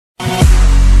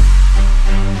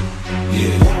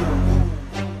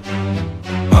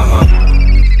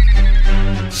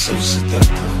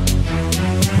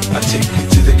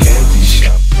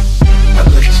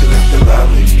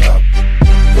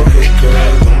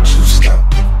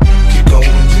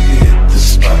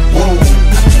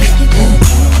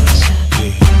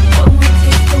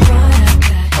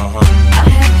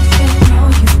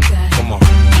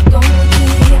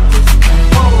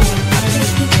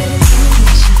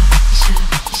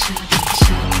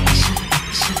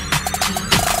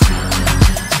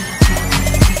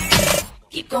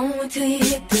till you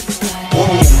hit the spot.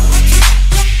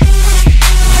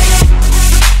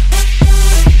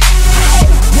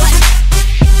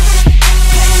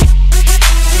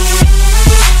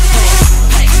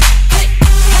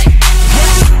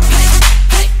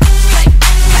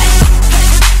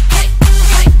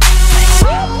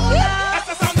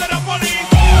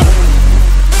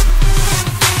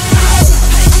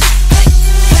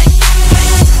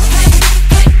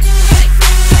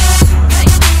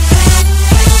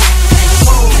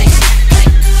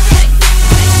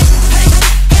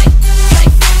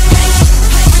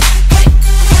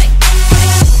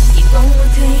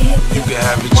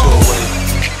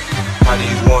 How do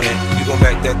you want it? You gon'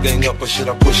 back that thing up or should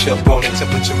I push up on it?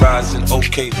 Temperature rising,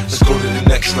 okay, let's go to the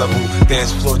next level.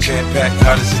 Dance floor jam-packed,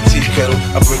 hot as a tea kettle.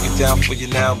 I break it down for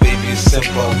you now, baby, it's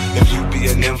simple. If you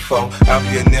be an info, I'll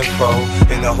be an info.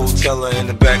 In the hotel or in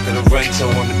the back of the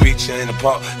rental, on the beach or in the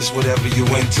park, it's whatever you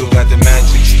into. Got the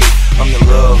magic stick, I'm the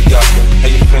love doctor.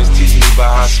 Hey, your friends teasing me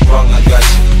about how I sprung, I got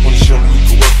you. Wanna show me you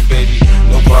can work it, baby?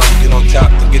 No problem, get on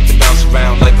top and get to bounce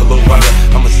around like a low rider.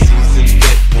 I'm a seasoned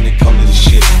vet when it comes to the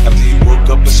shit. After you woke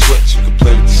up and sweat, you can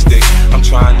play with the stick. I'm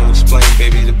trying to explain,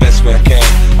 baby, the best way I can.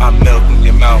 I melt in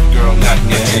your mouth, girl, not in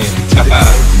your hand. To the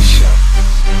candy shop,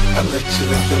 I let you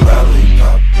lick the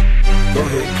lollipop. Go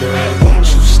ahead, girl, won't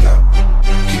you stop?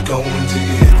 Keep going till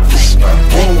you hit the spot.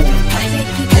 Whoa.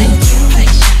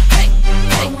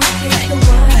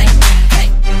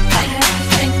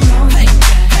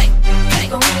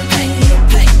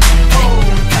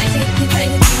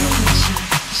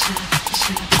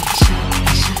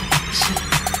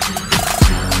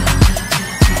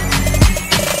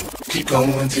 Keep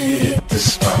going till you hit the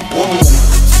spot. Whoa.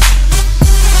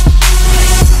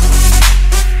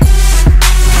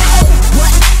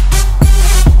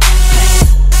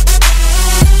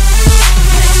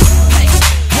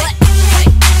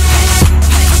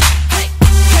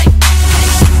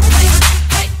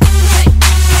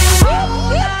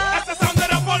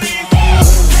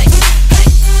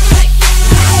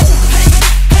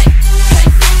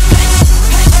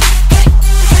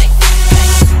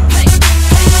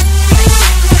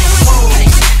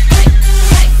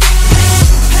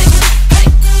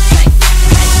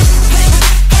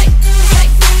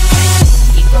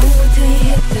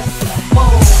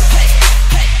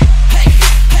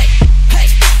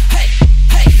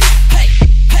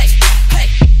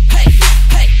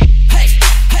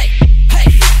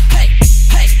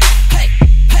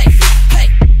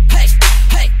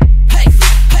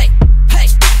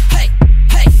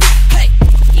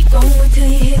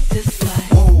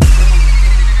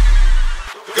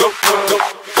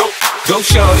 Go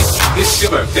shorty, it's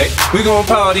your birthday. We gon'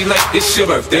 party like it's your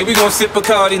birthday. We gon' sip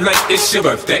Bacardi like it's your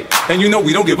birthday. And you know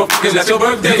we don't give up, cause that's your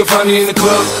birthday. You can find me in the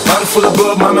club, bottle full of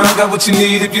bub. Mama, I got what you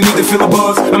need if you need to feel a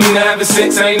buzz. I'm into having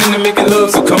sex, I ain't into making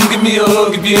love. So come give me a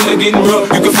hug if you're into getting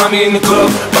rough. You can find me in the club,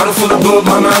 bottle full of bub.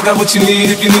 Mama, I got what you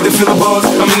need if you need to feel a buzz.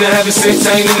 I'm into having sex,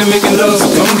 I ain't into making love.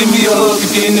 So come give me a hug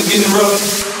if you're into getting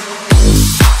rough.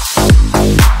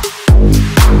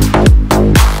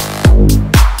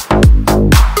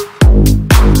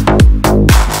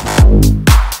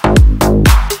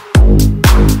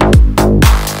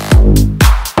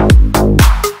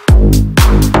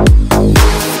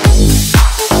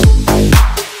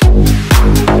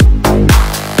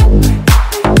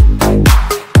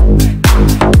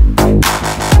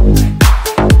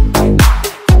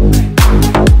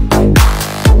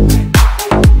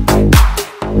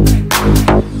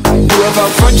 Out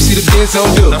front, you see the Benz on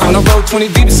dub. On the road 20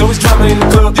 deep, so it's drama in the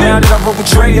club. Now that I roll with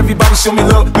Trey, everybody show me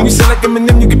love. When you sell like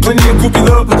Eminem, you get plenty of groupie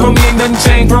love. Look, homie, ain't nothing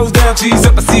changed. Rolls down, G's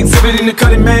up. I see exhibit in the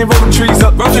cutting, man, rolling trees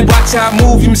up. Rough and watch how I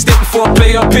move, you mistake before I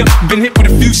play up pimp. Been hit with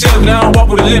a few shells, now I don't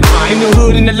walk with a limp. In the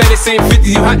hood, in the lady saying 50,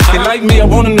 you hot. They like me, I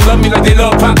want them to love me like they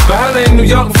love pop. But holla in New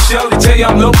York, for sure, they tell you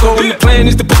I'm loco. And the plan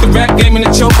is to put the rap game in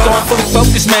the choke. So I'm fully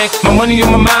focused, man. My money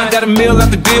on my mind, got a meal out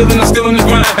the deal, and I'm still in the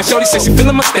grind. And shorty says she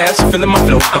feeling my style, she feeling my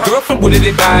flow. A girl from Wooded,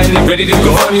 they buy and they ready to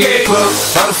go. I'm in the club,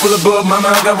 bottle full of bub. Mama,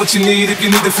 I got what you need if you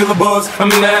need to feel a buzz. I'm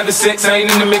into having sex, I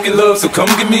ain't into making love. So come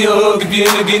give me a hug if you're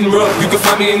into getting rough. You can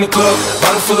find me in the club,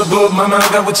 bottle full of bub. Mama, I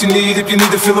got what you need if you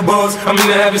need to feel a buzz. I'm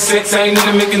into having sex, I ain't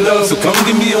into making love. So come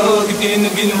give me a hug if you're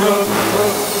into getting rough.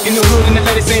 In the hood, in the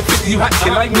ladies saying 50, you hot. They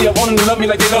like me, I want them to love me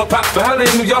like they love pop. But holla in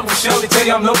New York, for sure, they tell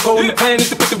you I'm loco. And the plan is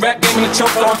to put the rap game in the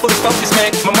choke. I'm full of focus, man.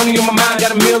 My money on my mind,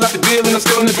 got a meal out the deal, and I'm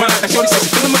still in the grind. Now shorty says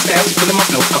she's feeling my style, she's feeling my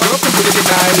flow. My girlfriend put it in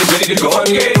high, and ready to go. I'm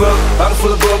in the club, bottle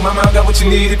full of bug. My mind got what you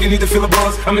need if you need to feel a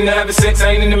buzz. I'm in the having sex,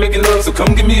 I ain't in the making love. So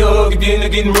come give me a hug if you're in the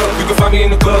getting rough. You can find me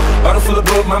in the club, bottle full of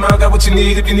bug. My mind got what you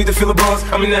need if you need to feel a buzz.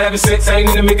 I'm in the having sex, I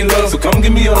ain't in the making love. So come give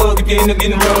me a hug if you're in the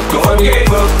getting rough. Go find me in the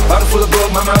club, bottle full of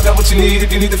bug. My mind got what you need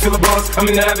if you need to feel a buzz. I'm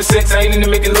in the having sex, I ain't in the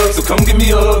making love. So come give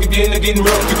me a hug if you're in the getting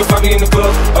rough. You can find me in the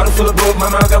club, bottle full of bug. My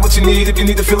mind got what you need if you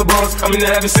need to feel a buzz. I'm in the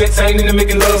having sex, I ain't in the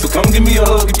making love. So come give me a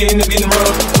hug if you're in the getting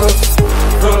rough.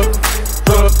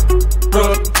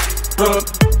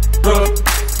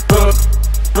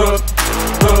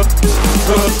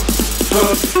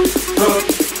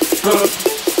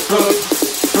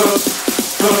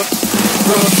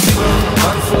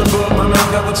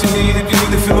 What you need if you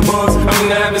need to feel a buzz. I'm in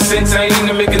the having sex, I ain't in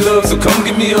the making love. So come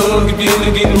give me a hug if you're in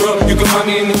the getting rough. You can find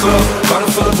me in the club, bottle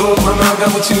full of bug. My mind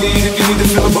got what you need if you need to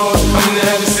feel a buzz. I'm in the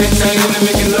having sex, I ain't in the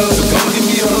making love. So come give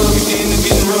me a hug if you're in the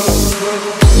getting rough.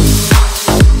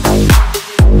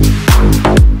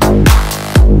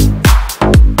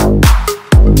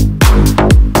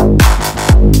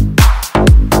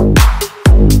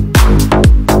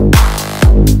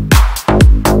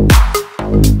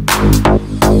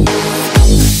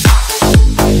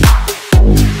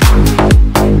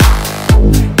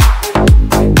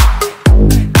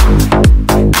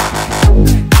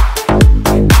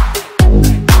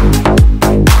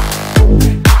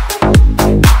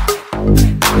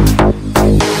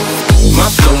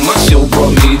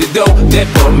 That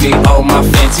bought me all my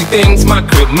fancy things, my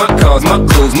crib, my cars, my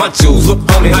clothes, my jewels. Look,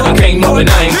 homie, I done came up and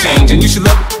I ain't changing. You should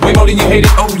love it way more than you hate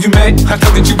it. Oh, you mad? I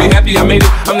thought that you be happy I made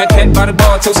it. I'm that cat by the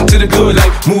bar, toasting to the good.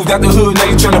 Like, moved out the hood, now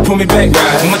you tryna pull me back.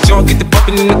 Right. When my joint get the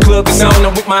bumping in the club, it's on.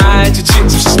 I'm with my eyes, your chick,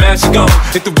 you should smash, she gone.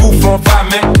 Hit the roof on fire,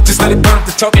 man. Just let it burn.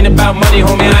 The talking about money,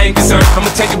 homie, I ain't concerned.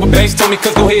 I'ma take it what Banks told me,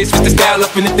 cause go ahead, switch the style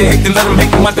up. And if they hate, then let them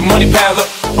hate them, want the money pile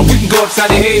up. Or we can go upside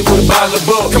the head with a bottle of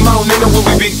bug. Come on, they know where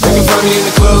we be. You can find me in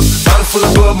the club, bottle full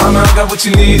of bug. My mind got what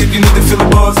you need if you need to feel a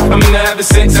buzz. I'm in the having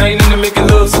sex, I ain't in the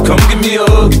making love. So come give me a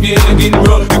hug if you're in the getting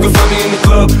rough. You can find me in the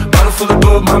club, bottle full of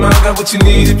bug. My mind got what you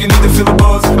need if you need to feel a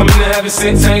buzz. I'm in the having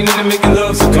sex, I ain't in the making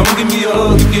love. So come give me a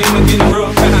hug if you're in the getting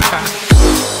rough.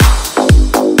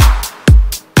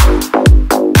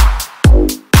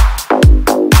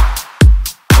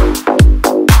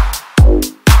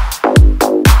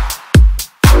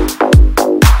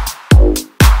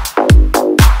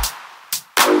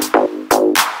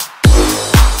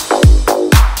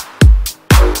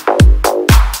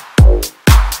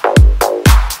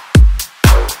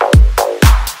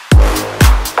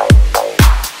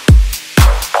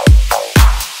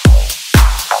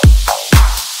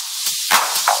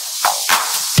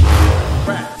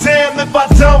 If I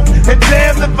don't, and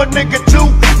damn if a nigga do.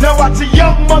 Now watch a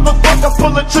young motherfucker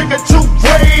pull a trigger to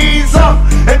raise up,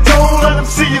 and don't let him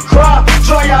see you cry.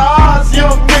 Dry your eyes,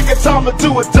 young nigga, time to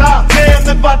do or die.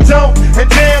 Damn if I don't, and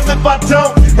damn if I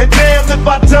don't, and damn if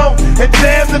I don't, and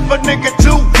damn if a nigga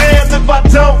do. Damn if I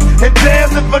don't, and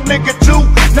damn if a nigga do.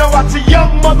 Now watch a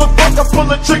young motherfucker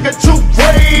pull a trigger to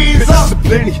raise up.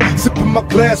 Plenty, sipping my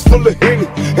glass full of Henny.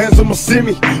 Hands on my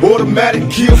semi, automatic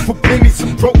kill for pennies.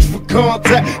 Approach for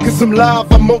contact, cause I'm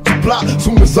live, I multiply.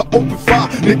 Soon as I open fire,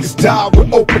 niggas die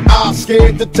with open eyes.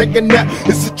 Scared to take a nap,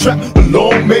 it's a trap. A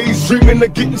long maze, dreaming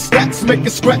of getting stacks. Make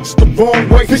it scratch the wrong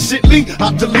way. Efficiently,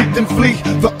 I delete and flee.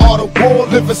 The art of war,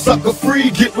 living sucker free.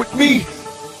 Get with me.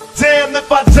 Damn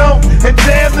if I don't, and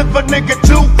damn if a nigga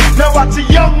do. Now watch a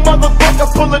young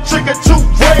motherfucker pull a trigger to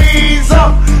raise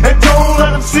up, and don't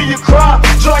let him see you cry.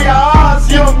 Dry your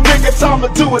eyes, young nigga, time to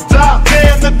do or die.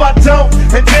 Damn if I don't,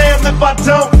 and damn if I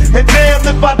don't, and damn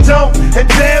if I don't, and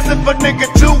damn if a nigga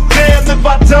do. Damn if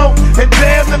I don't, and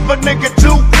damn if a nigga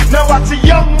do. Now watch a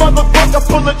young motherfucker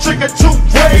pull a trigger to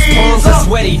raise Palms up. are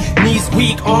sweaty, knees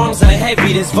weak, arms are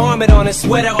heavy. There's vomit on his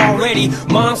sweater already.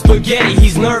 Mom's spaghetti,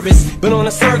 he's nervous, but on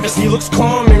the surface he looks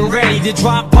calm and ready to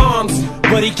drop bombs.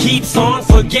 But he keeps on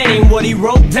forgetting what he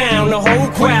wrote down. The whole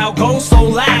crowd goes so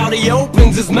loud, he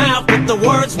opens his mouth, but the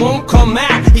words won't come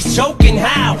out. He's choking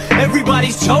how?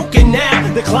 Everybody's choking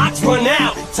now. The clock's run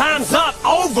out, time's up,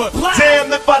 over.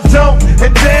 Damn if I don't,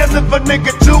 and damn if a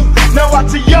nigga do. Now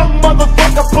watch a young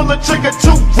motherfucker pull a trigger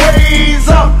to raise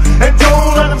up, and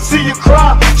don't let him see you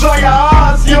cry. Dry your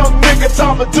eyes, young nigga,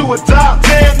 time to do or die.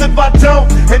 Damn if I don't,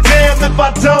 and damn if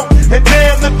I don't, and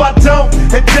damn if I don't,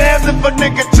 and damn if a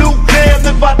nigga do.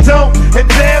 Damn if I don't, and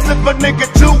damn if a nigga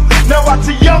do. Now watch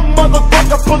a young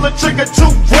motherfucker pull a trigger to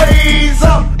raise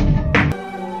up.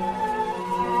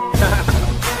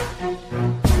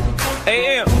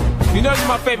 You know you're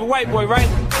my favorite white boy, right?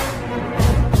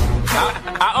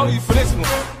 I owe you for this one.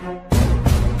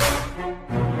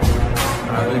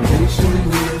 I've been patiently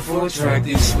waiting for a track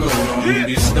to explode on you.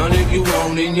 Get stunned if you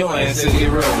want and your ass will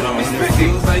get rolled on. It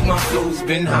feels like my flow's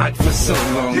been hot for so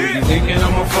long. You thinking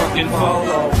I'ma fucking fall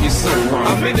off, you're so wrong.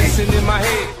 I'm innocent in my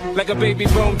head, like a baby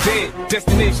bone dead.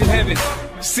 Destination heaven.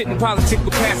 Sitting politic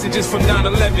with passengers from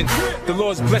 9/11. The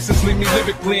Lord's blessings leave me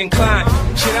lyrically inclined.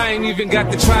 Shit, I ain't even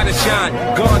got to try to shine.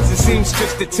 Guards and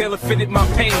seamstress that tailor fitted my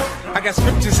pain. I got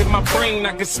scriptures in my brain,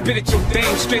 I can spit at your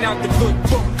dame straight out the good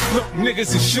book. Look,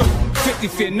 niggas is shook. 50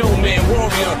 fear no man,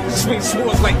 warrior. Swing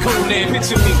swords like Conan.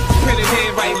 Picture me, pen in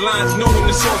hand, write lines, knowing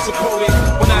the source of poet.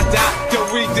 When I die, they'll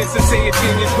read this and say a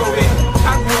genius wrote it.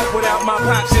 I grew up without my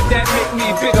pops, shit that make me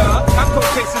bigger. I quote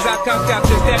cases I count out,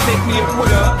 does that make me a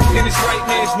quitter? In this right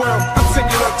man's world, I'm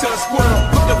sending up to a squirrel.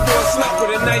 Looking for a slut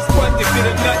with a nice butt to get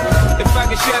a nut. If I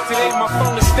get shot today, my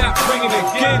phone will stop ringing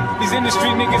again. These industry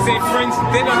niggas ain't friends,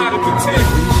 they know how to pretend.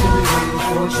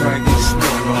 Try to get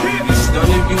smooth on. Get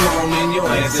stunned if you want and your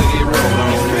ass will get rolled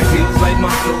on. It feels like my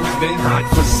flow's been hot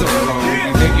for so long.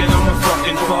 You thinking I'ma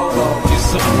fucking fall off, you're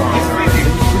so wrong.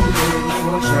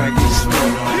 Try to get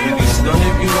smooth on. Get stunned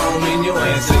if you want and your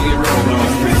ass will get rolled on.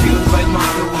 It feels like my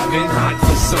flow's been hot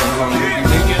for so long. You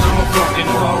thinking I'ma fucking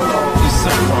fall off, you're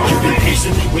so wrong. You've been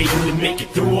patiently waiting to make it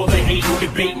through all the hate and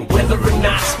debating whether or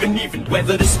not you can even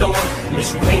weather the storm.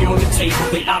 As you lay on the table,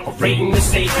 they operating to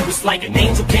save you. It's like an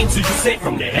angel came to you sent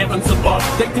from the heavens above.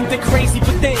 They think they're crazy,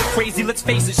 but they ain't crazy. Let's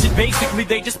face it, shit. Basically,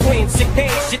 they just playing sick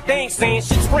hands. Shit, they ain't saying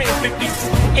shit. Spraying 50.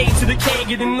 A to the K,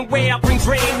 get in the way. I bring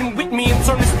Drain with me and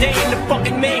turn this day into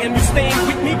fucking mayhem. You staying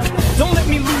with me? Don't let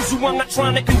me lose you. I'm not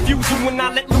trying to confuse you. When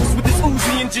I let loose with this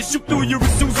Uzi and just shoot through your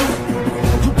Isuzu.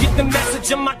 Get the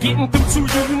message, am I getting through to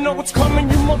you? You know what's coming,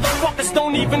 you motherfuckers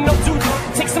don't even know, do you?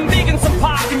 Take some big and some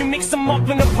pop, and you mix them up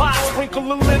in a pot.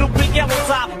 Sprinkle a little bit yellow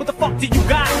top. What the fuck do you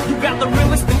got? You got the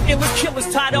realest and illest killers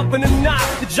tied up in a knot.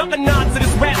 The juggernauts of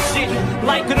this rap shit,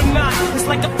 like it or not. It's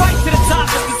like a fight to the top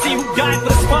just to see who died for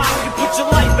the spot. You put your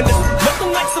life in this,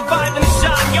 nothing like surviving a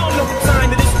shot. Y'all know the time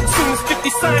it is, as soon as 50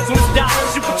 signs on his dot.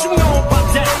 Shit, what you know about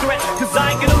death threats, cause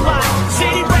I get a lot.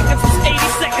 Shady Records was 80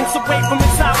 seconds away from the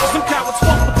top. Some cowards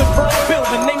fuck with the first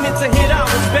building, they meant to hit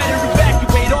ours. Better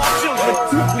evacuate all children.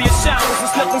 Nuclear showers,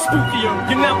 it's nothing spookier.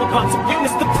 You're now about to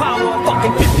witness the power of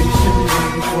fucking 50.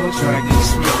 Try to get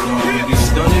smooth on. You get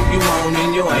stunned if you want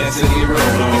and your ass will get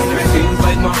rolled on. It feels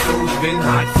like my flow's been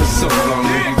hot for so long.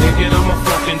 You thinking I'ma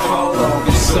fucking fall off,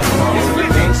 it's so long.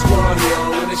 It's King Squad, yo,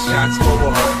 when the shots go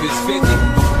off, it's 50.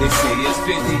 They say it's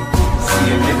 50. See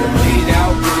a nigga bleed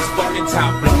out with his fucking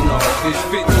top blown off, it's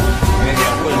 50. Man,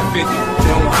 that wasn't 50.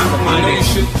 Don't holler my name. You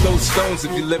should throw stones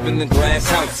if you live in a glass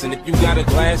house. And if you got a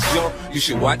glass jaw, you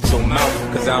should watch your mouth,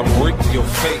 cause I'll break your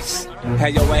face.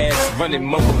 Have your ass running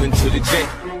mumbling to the jet.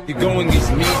 You going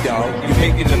against me, dawg, you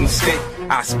making a mistake.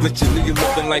 I split your leave you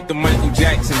looking like the Michael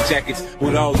Jackson jackets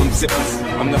with all them zippers.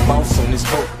 I'm the boss on this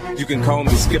boat, you can call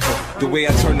me Skipper. The way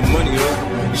I turn the money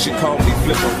over, you should call me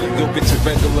Flipper. Yo bitch a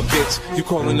regular bitch, you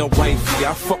calling her wifey.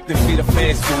 I fucked and feed her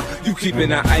fast food, you keeping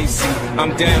her icy.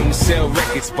 I'm down to sell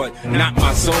records, but not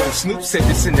my soul. Snoop said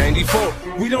this in 94.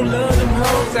 We don't love them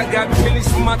hoes, I got pennies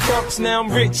for my talks, now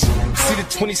I'm rich. See the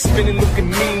 20 spinning looking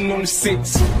mean on the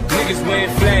 6. Niggas wearing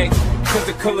flags, cause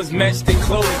the colors match their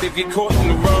clothes. They get caught in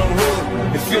the wrong hood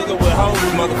and feel that we're hoes,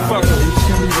 motherfucker.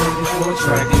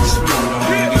 Try to get smooth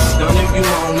on. You get stunned if you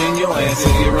want and your ass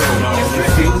will get rolled on.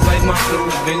 It feels like my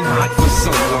flow's been hot for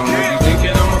so long. You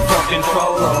thinking I'ma fucking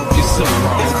fall off, you're so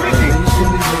wrong.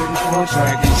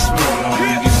 Try to get smooth on.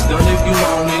 You get stunned if you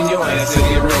want and your ass will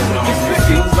get rolled on. It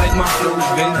feels like my flow's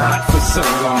been hot for so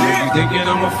long. You thinking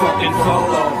I'ma fucking fall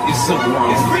off, you're so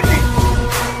wrong.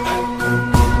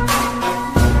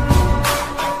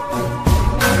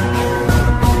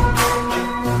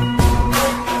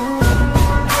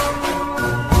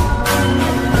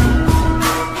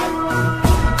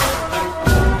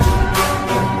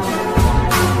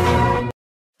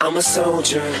 I'm a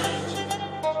soldier.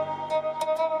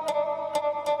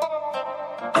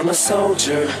 I'm a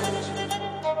soldier.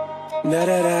 Da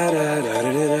da da da da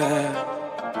da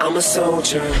da. I'm a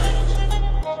soldier.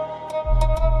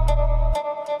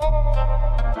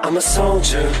 I'm a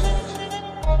soldier.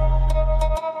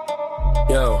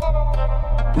 Yo.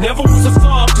 Never was a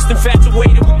thug, just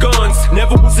infatuated with guns.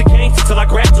 Never was a gangster till I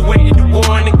graduated to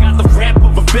one and got the rap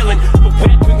of a villain, a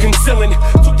weapon concealing.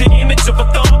 Took the image of a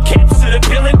thug, captured a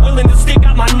villain, willing to stick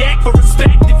out my neck for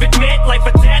respect. If it meant life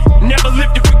or death, never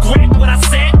lived to regret what I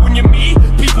said. When you're me,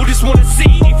 people just wanna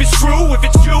see if it's true, if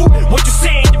it's you. What you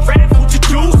saying, you rap, what you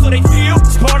do, so they feel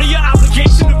it's part of your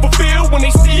obligation to fulfill. When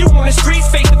they see you on the streets,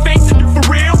 face to face, and do for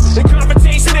real. And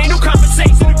confrontation ain't no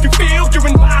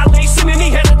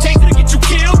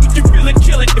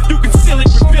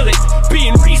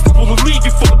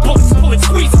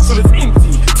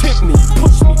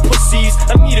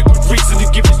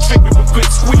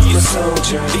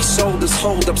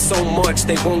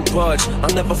much, they won't budge.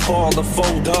 I'll never fall or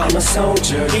fold up. I'm a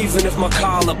soldier. Even if my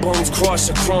collarbones crush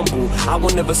or crumble, I will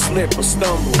never slip or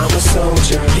stumble. I'm a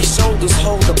soldier. These shoulders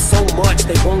hold up so much,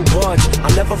 they won't budge.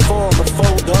 I'll never fall or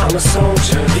fold up. I'm a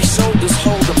soldier. These shoulders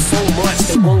hold up so much,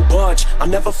 they won't budge. I'll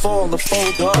never fall or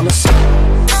fold up. I'm a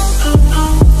soldier.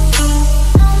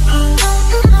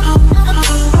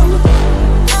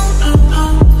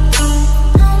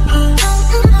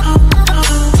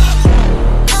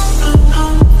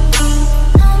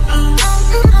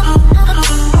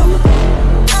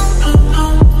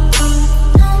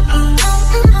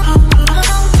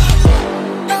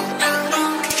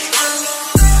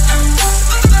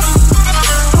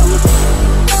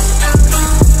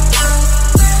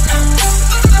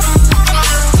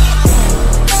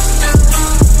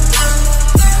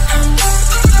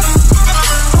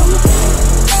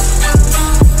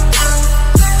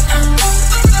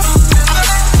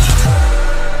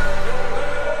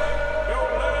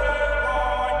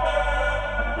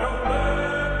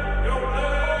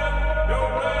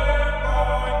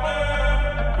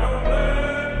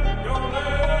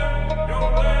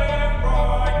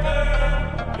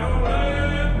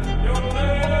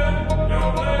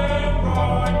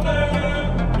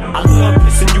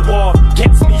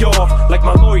 Like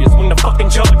my lawyers when the fucking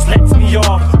judge lets me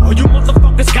off. All you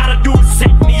motherfuckers gotta do is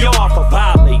set me off. I'm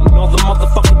violating all the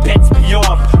motherfucking bets me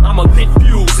off. I'm a lit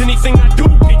fuse, anything I do,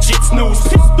 bitch, it's news.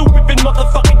 Pistol whipping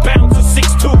motherfucking bouncer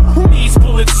 6'2". Who needs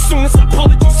bullets? As soon as I pull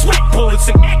it, you sweat bullets.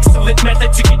 An excellent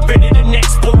method to get rid of the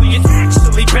next bully. It's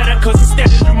actually better, cause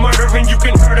instead of you murdering, you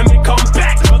can hurt him and come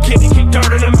back. Again and kick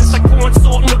dirt in him, it's like pouring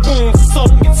salt in the wound. So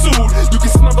get sued, you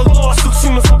can smell the lawsuit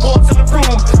soon as I walk to the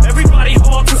room. Everybody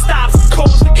halts and stops,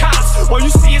 calls the cops. All you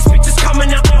see is bitches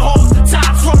coming out their halls, the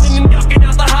tops running and ducking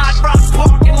out the hot rocks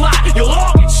parking lot. You'll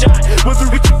all get shot, whether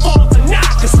it's your fault or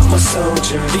not. Cause I'm a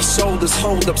soldier. These shoulders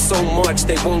hold up so much,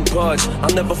 they won't budge.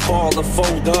 I'll never fall or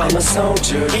fold up. I'm a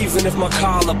soldier. Even if my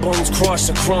collarbones crush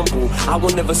or crumble, I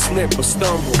will never slip or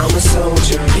stumble. I'm a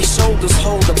soldier. These shoulders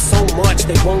hold up so much,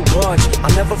 they won't budge.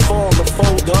 I'll never fall or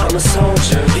fold up. I'm a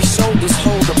soldier. These shoulders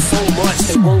hold up so much,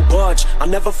 they won't budge. I'll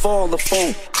never fall or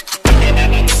fold.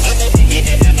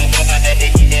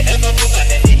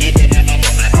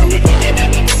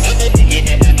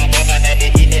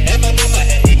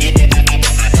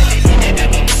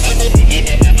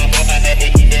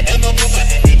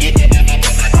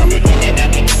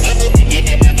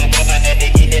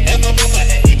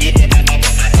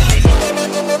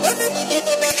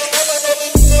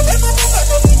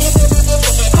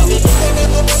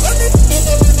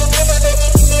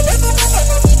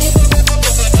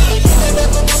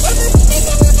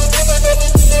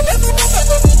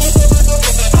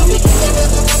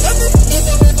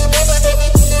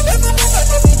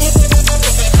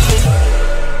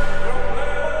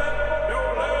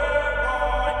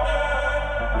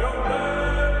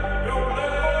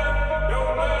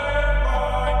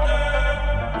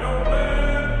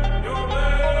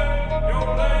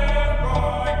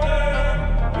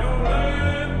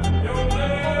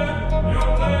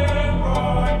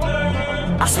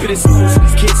 Spit his news,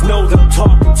 these kids know that I'm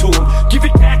talking to them. Give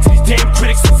it back to these damn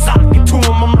critics and sock it to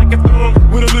them. I'm like a thumb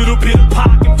with a little bit of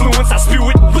pop influence. I spew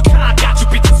it, look how I got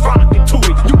you bitches rocking to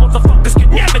it. You motherfuckers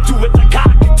can never do it like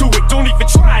I can do it. Don't even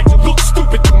try to look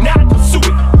stupid, do not pursue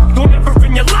it. Don't ever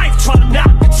in your life try to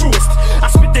knock the truest. I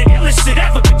spit the illest shit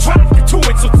ever been drafted to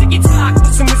it. So ticky-tock,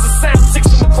 listen, this is sound 6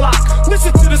 on the clock.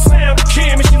 Listen to the sound of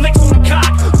Kim and she licks on the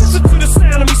cock. Listen to the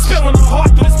sound of me spilling my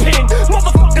heart through this pen.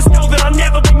 Motherfuckers know that I'll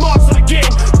never be martyred again.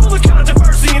 Full of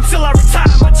controversy until I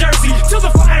retire my jersey. Till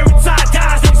the fire inside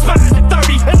dies and expires at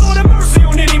 30. And Lord have mercy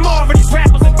on any more of these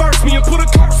rappers that verse me and put a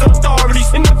curse on authorities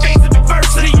in the face of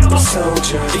adversity. I'm a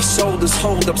soldier. These shoulders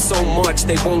hold up so much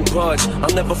they won't budge.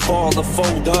 I'll never fall or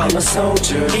fold up. I'm a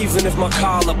soldier. Even if my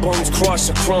collarbones crush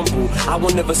or crumble, I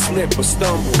will never slip or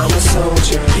stumble. I'm a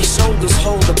soldier. These shoulders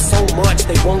hold up so much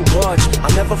they won't budge.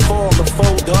 I'll never fall or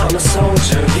fold up. I'm a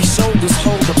soldier. These shoulders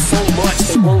hold up so much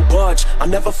they won't budge. I'll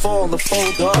never fall or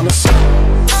fold up. I'm a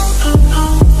soldier.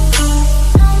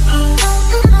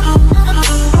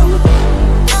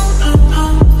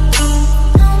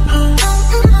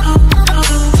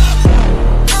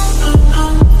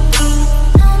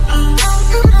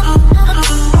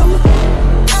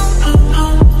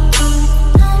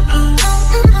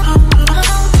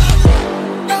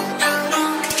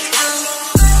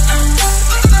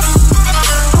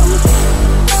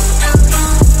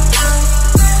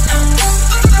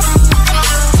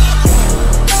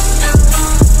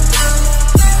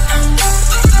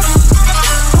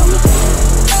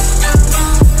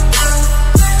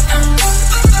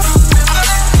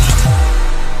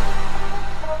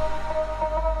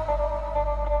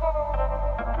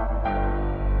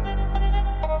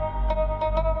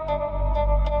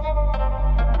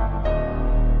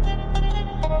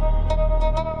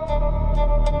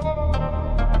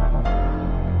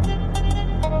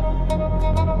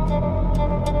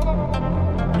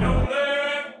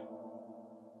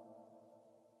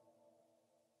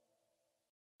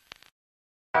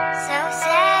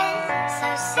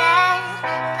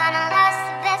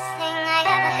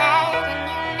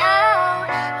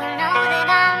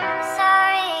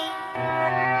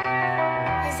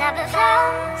 type of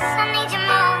flows I need you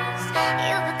most.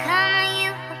 You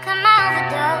become my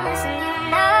overdose, and you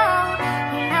know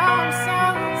I'm so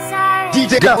sorry.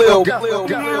 DJ Now I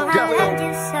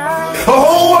do so. The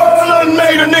whole world done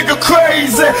made a nigga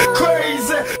crazy,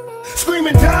 crazy.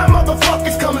 Screaming down,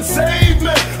 motherfuckers, come and save me.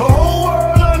 The whole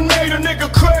world done made a nigga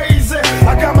crazy.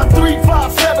 I got my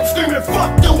 357 screaming,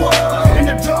 fuck the world. In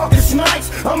the darkest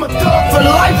nights, I'm a thug for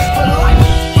life, for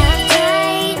life.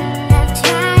 I've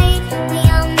tried, we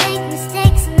all make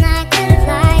mistakes, and I could've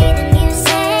lied. And you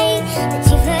say that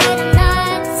you've heard I'm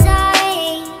not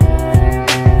sorry.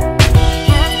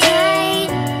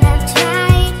 I've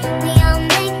tried, we all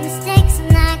make mistakes,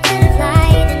 and I could've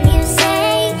lied. And you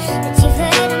say that you've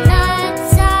heard I'm not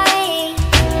sorry.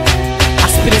 I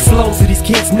spit it slow so these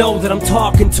kids know that I'm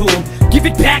talking to them. Give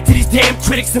it back to these damn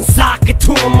critics and sock it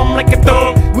to them. I'm like a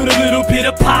thumb with a little bit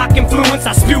of pop influence.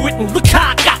 I spew it and look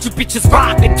how I got you bitches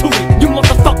rocking to it. You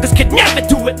motherfuckers could never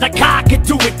do it like I could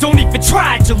do it. Don't even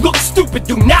try it, you look stupid,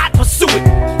 do not pursue it.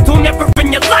 Don't ever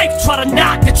in your life try to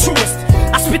knock the truest.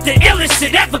 I spit the illest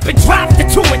shit ever been dropped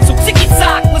into it. So ticky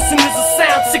tock, listen, there's a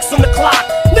sound 6 on the clock.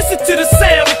 Listen to the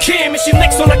sound of Kim as she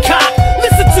licks on the cock.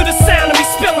 Listen to the sound of me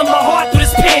spilling my heart through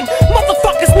this pen.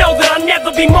 Motherfuckers know that I'll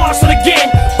never be marshaled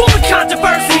again. Full of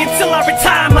controversy until I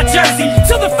retire my jersey.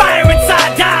 Till the fire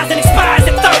inside dies and expires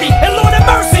at 30. And Lord have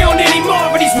mercy on any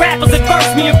more of these rappers that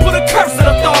verse me and put a curse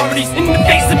on authorities. In the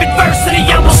face of adversity,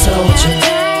 I'm a soldier.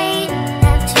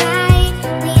 I've tried,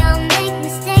 we all make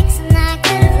mistakes, and I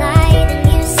could've lied. And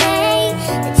you say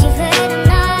that you've heard I'm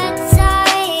not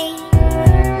sorry.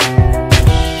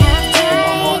 I've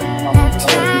tried,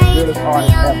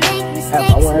 we all make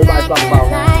mistakes, and I could've lied.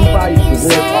 And you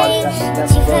say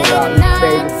that you've heard I'm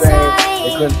not sorry.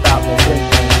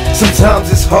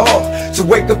 Sometimes it's hard to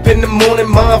wake up in the morning,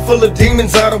 mind full of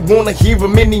demons. I don't wanna hear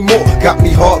them anymore. Got me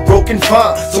heartbroken,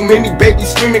 fine. So many babies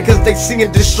screaming cause they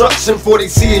seeing destruction before they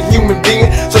see a human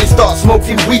being. So they start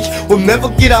smoking weed. We'll never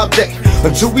get out there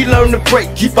until we learn to pray.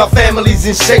 Keep our families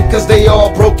in shape cause they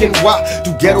all broken. Why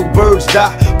do ghetto birds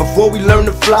die before we learn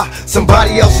to fly?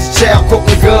 Somebody else's child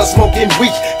quoting guns, smoking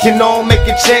weed can all make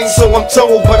a change, so I'm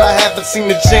told, but I haven't seen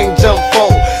the change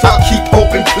unfold. I'll keep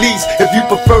hoping, please, if you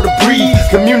prefer to breathe.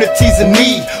 Communities in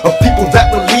need of people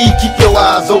that will lead. Keep your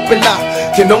eyes open.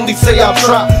 I can only say I'll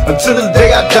try until the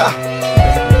day I die.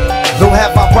 Though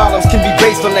half our problems can be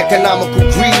based on economical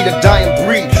greed, a dying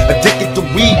breed, addicted to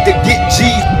weed to get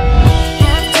G's.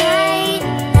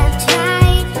 I've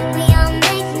tried, we all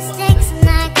make mistakes, and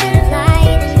I could've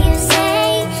lied. And you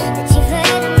say that you've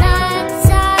heard I'm not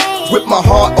sorry. With my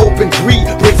heart open, greed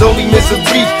brings only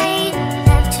misery.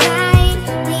 I've tried,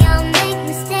 we all make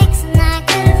mistakes, and I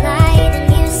could've lied.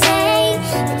 And you say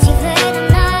that you've heard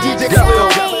I'm not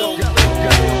sorry.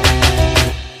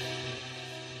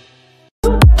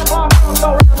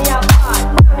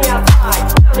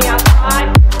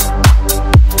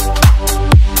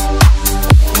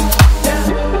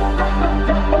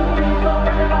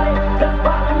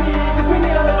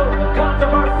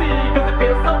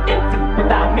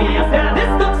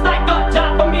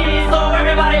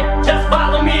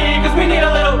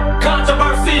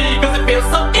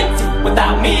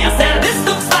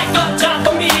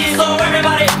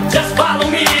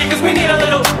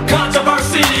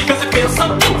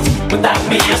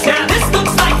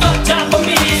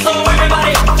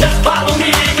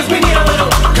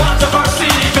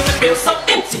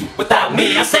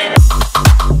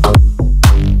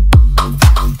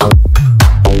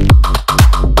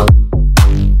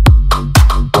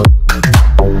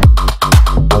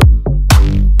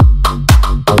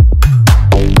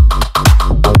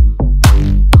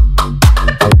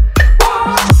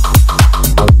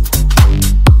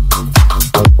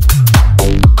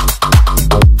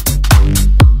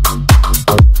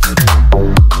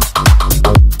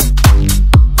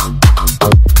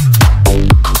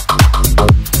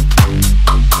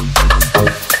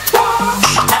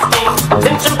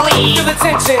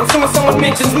 Soon as someone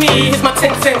mentions me, here's my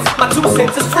 10 cents. My 2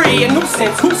 cents is free. A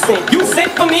nuisance. Who sent? You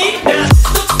sent for me? Now this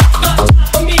looks like a job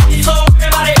for me. So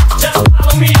everybody just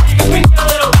follow me. Cause we need a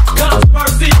little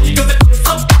controversy. Cause it feels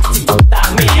so empty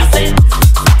without me. I said this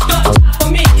looks like a job for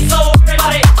me. So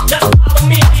everybody just follow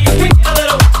me. Cause we need a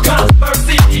little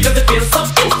controversy. Cause it feels so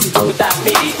empty without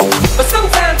me. But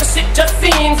sometimes the shit just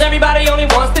seems everybody only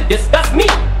wants to discuss me.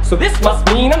 So this must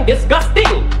mean I'm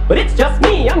disgusting. But it's just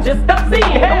me, I'm just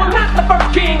obscene. No, I'm not the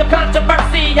first king of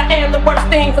controversy. I am the worst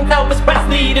thing from Elvis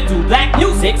Presley to do black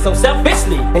music so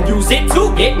selfishly and use it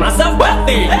to get myself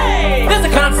wealthy. Hey, there's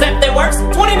a concept that works.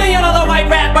 20 million other white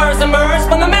rappers emerge,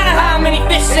 but no matter how many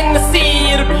fish in the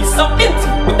sea, it'll be so empty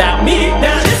without me.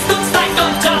 Now this looks like a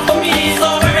job for me,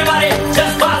 so everybody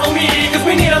just follow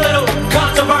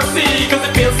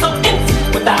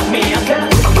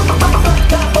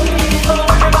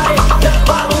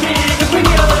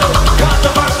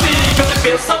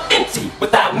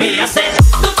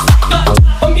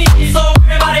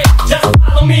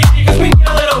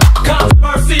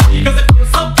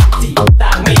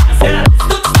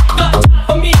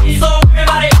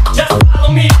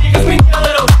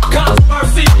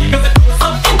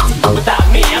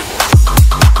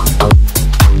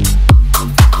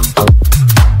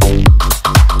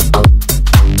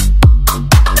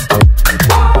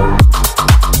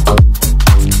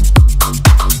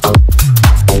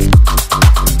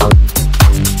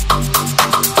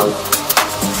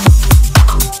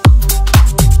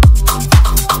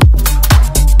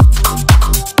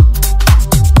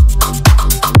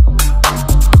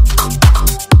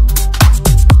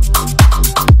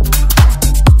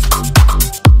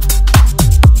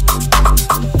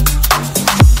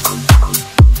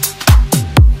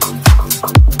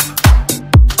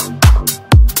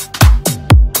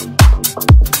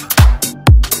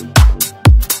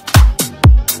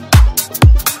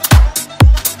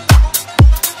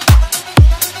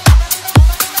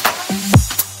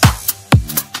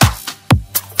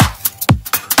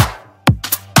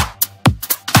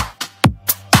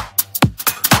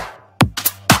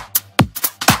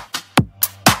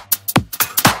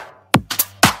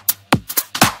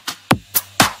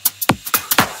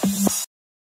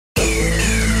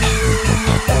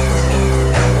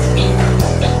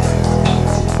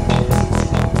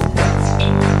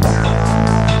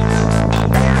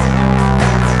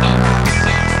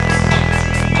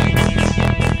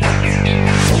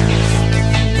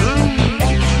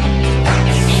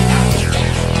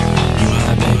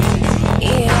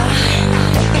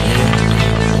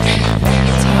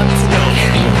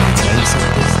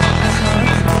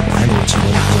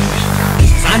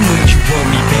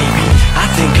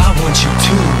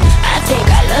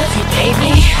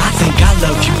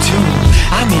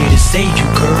save you,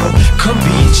 girl. Come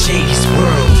be in Shady's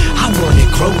world. I wanna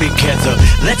grow together.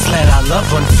 Let's let our love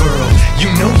unfurl.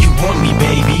 You know you want me,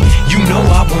 baby. You know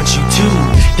I want you too.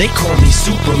 They call me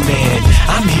Superman.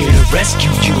 I'm here to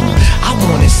rescue you. I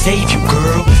wanna save you,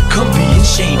 girl. Come be in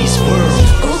Shady's world.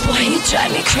 Oh boy, you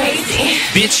drive me crazy.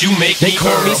 Bitch, you make They me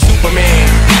call me Earl. Superman.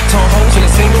 Beat tall hoes in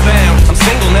a single bound. I'm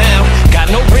single now. Got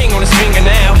no ring on his finger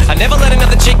now. I never let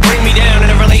another chick bring me down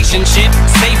in a relationship.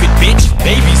 Save it, bitch.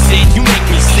 Babysit. You make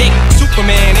me sick.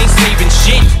 Superman ain't saving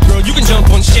shit. Girl, you can jump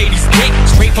on Shady's dick.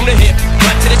 Straight from the hip,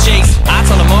 cut to the chase. I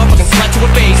tell a motherfucking slut to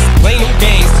her face. Play no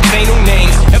games, say no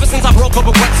names. Ever since I broke up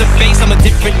with what's her face, I'm a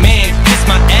different man. Kiss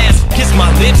my ass, kiss my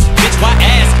lips. Bitch, why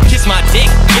ass? Kiss my dick,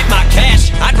 get my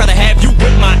cash. I'd rather have you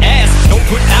whip my ass. Don't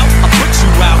put out, I'll put you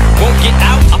out. Won't get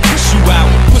out, I'll push you out.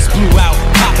 Puss blew out,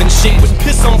 poppin' shit with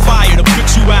piss on fire to put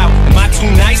you out. Am I too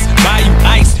nice? Buy you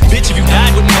ice. Bitch, if you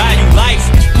died, wouldn't buy you life.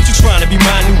 What you trying to be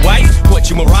my new wife? What,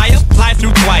 you Mariah? Fly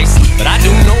through twice. But I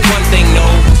do know one thing, no.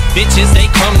 Bitches, they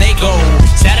come, they go.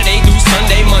 Saturday through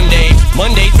Sunday,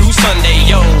 Monday through Sunday,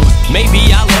 yo. Maybe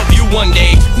I'll love you one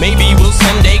day. Maybe we'll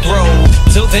someday grow.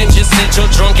 Till then, just sit your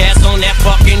drunk ass on that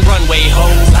fucking runway, ho.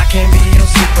 I can't be your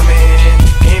Superman.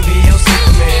 Can't be your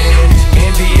Superman.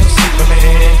 Can't be your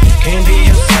Superman. Can't be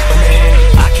your Superman.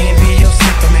 I can't be your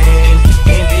Superman.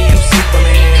 Can't be your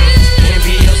Superman. Can't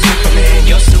be your Superman.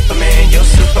 You're Superman. You're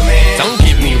Superman. Don't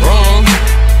get me wrong.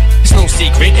 It's no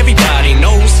secret, everybody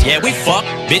knows. Yeah, we fuck,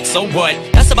 bitch, so what?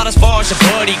 That's about as far as your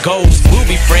buddy goes. We'll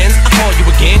be friends, I'll call you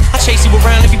again. I'll chase you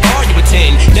around every bar you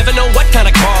attend. Never know what kind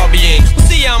of car I'll be in. We'll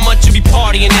see how much you be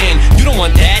partying in. You don't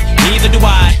want that, neither do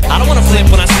I. I don't wanna flip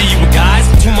when I see you with guys.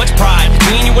 Too much pride,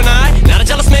 between you and I. Not a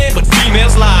jealous man, but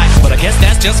females lie. But I guess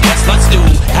that's just what sluts do.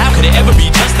 How could it ever be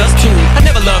just us two? I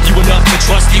never loved you enough to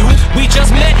trust you. We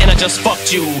just met and I just fucked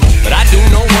you. But I do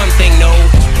know one thing, no.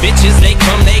 Bitches, they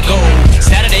come, they go.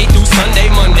 Saturday through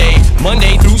Sunday,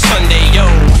 Monday through Sunday, yo.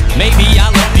 Maybe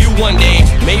I'll love you one day,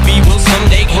 maybe we'll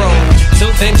someday grow.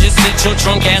 Till then, just sit your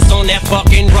drunk ass on that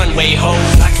fucking runway, ho.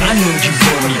 I know you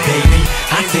want me, baby.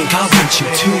 I think I want you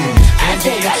too. I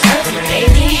think I love you,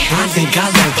 baby. I think I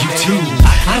love you too.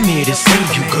 I'm here to save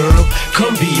you, girl.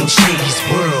 Come be in Shady's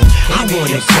world. I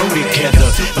wanna grow together.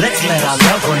 Let's let our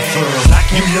love unfurl.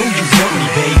 You know you want me,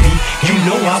 baby. You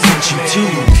know I want you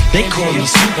too. They call me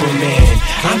Superman.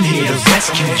 I'm here to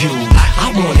rescue you. I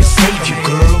wanna save you,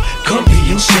 girl. Come be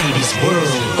in Shady's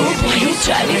world. Oh boy, you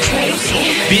drive me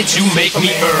crazy. Bitch, you make me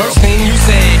Earl. First thing you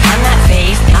said, I'm not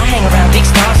phased, I hang around big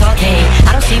stars all day.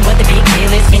 I don't see what the big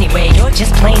deal is anyway. You're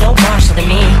just plain old Marshall to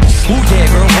me. ooh yeah,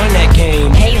 girl, won that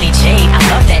game. Haley Jade, I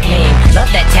love that name.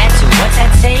 Love that tattoo, what's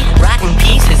that say? Rotten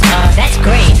pieces, that's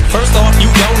great. First off, you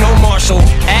don't know Marshall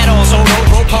at all, so don't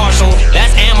grow partial.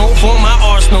 That's ammo for my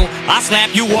arsenal. I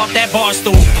slap you off that bar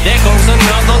stool. There goes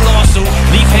another lawsuit.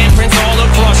 Leave handprints all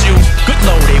across you. Good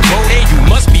loaded, loaded, you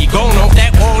must be going off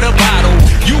that water bottle.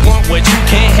 You want what you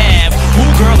can't have.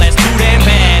 Ooh, girl, that's too damn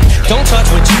bad. Don't touch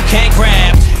what you can't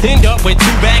grab. End up with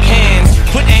two backhands.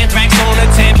 Put anthrax on a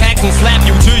Tampax and slap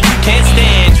you till you can't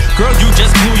stand. Girl, you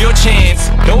just blew your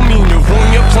chance. Don't mean to ruin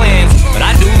your plans, but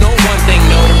I do know one thing,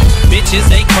 no. Bitches,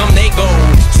 they come, they go.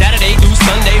 Saturday through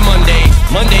Sunday,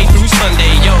 Monday through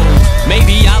Sunday, yo.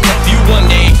 Maybe I'll love you one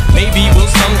day, maybe we'll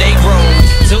someday grow.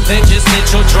 Till then, just sit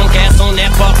your drunk ass on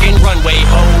that fucking runway,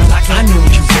 ho. I know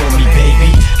you want me,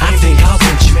 baby. I think I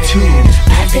want you too.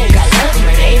 I think I love you,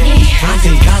 baby. I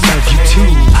think I love you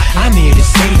too. I'm here to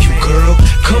save you, girl.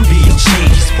 Come be in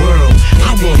Shady's world.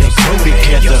 I wanna grow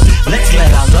together. Let's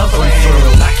let our love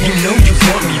unfurl. You know you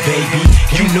want me, baby.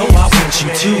 You know I want you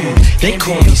too. They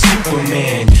call me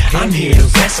Superman. I'm here to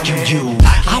rescue you.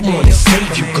 I wanna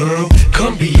save you, girl.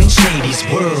 Come be in Shady's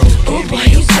world. Oh boy,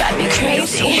 you drive me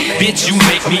crazy. Bitch, you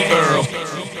make me Earl.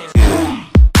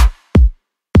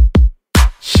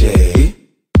 Shay.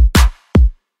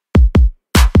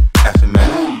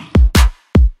 FMF.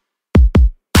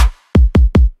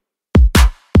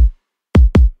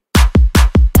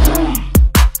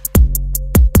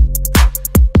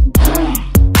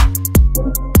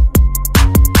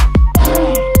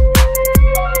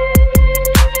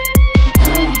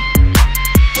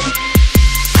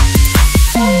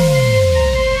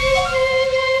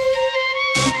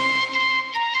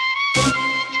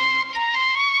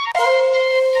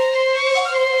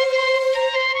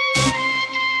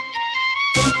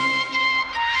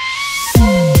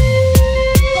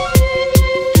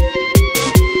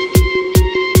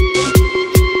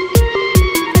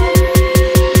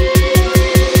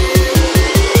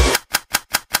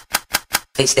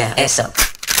 Face down, ass up.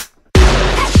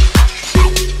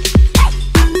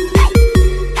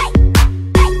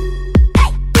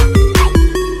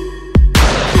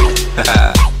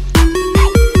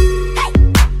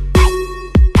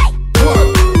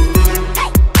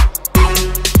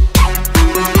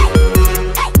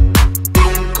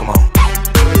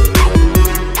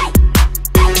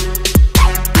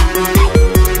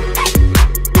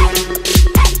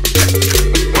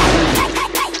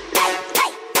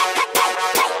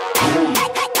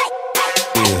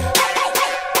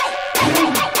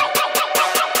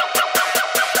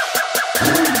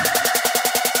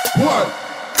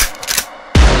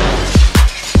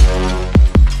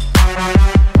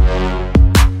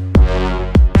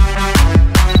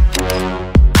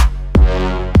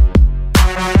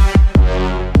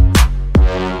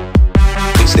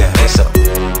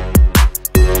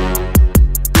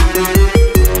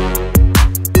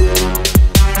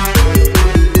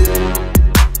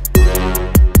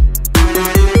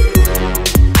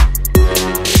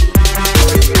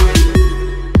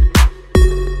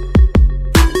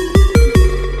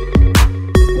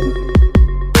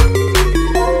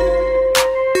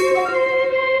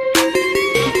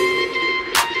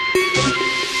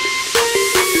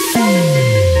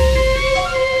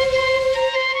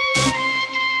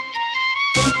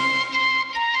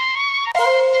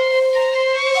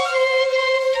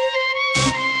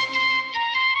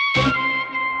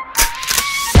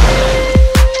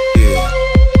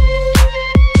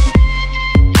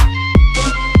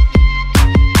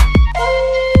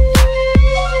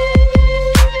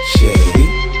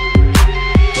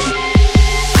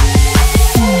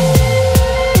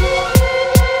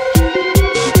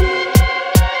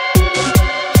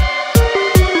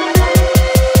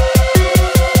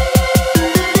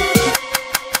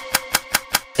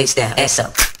 Face down, ass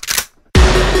up.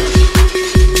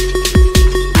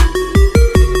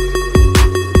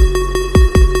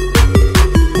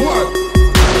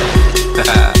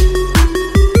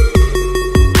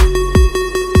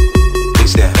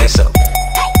 Face down, ass up.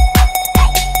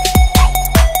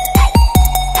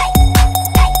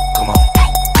 Come on.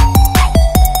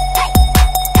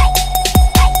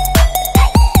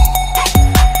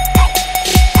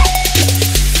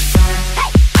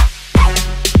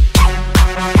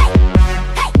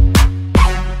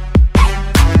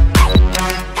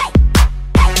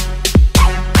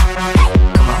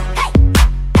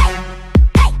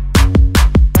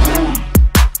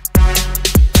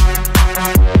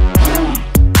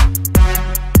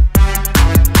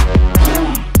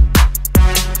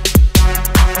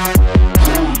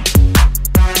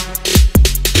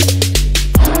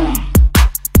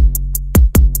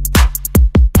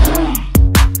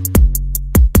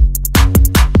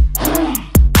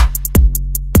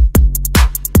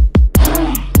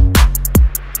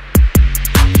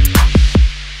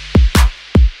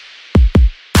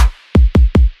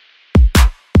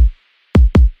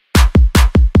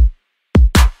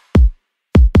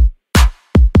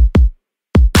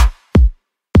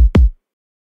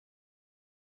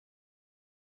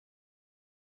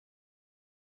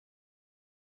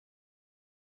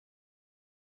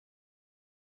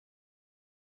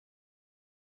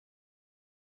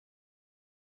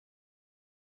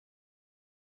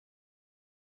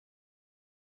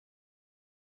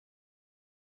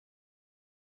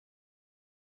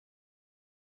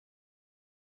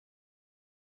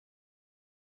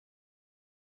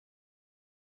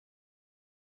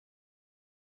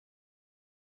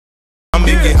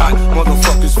 Make it hot,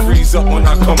 motherfuckers freeze up when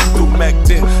I come through. Mac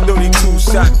 10, 32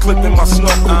 shot clip in my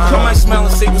snuffle. I might smile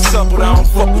and say what's up, but I don't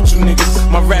fuck with you niggas.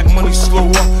 My rap money slow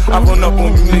up, I run up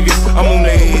on you niggas. I'm on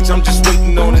the edge, I'm just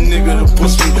waiting on a nigga to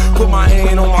push me. Put my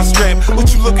hand on my strap,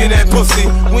 what you looking at, pussy?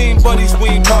 We ain't buddies,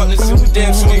 we ain't partners, and we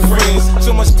damn sure ain't friends.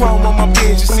 So much chrome on my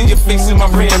bench, you see your face in my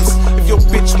rims. If your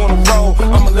bitch wanna roll,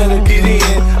 I'ma let her get in.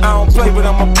 I don't play, but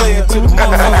I'm a player till the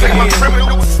motherfucker My end.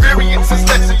 criminal experience is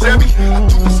legendary. I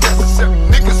do what's necessary.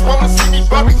 Niggas wanna see me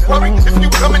worry. If you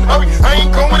come and hurry, I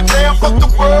ain't going down. Fuck the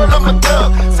world, I'm a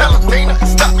thug. Saladina can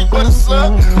stop me but a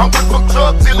slug. I went from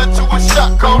drug dealer to a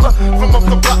shot caller. From up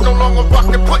the block, no longer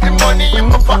rockin', putting money in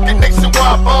my pocket.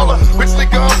 Nationwide baller. Rich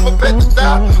nigga, I'm prepared to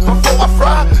die. Before I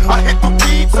fry, I hit the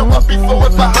weed, so I be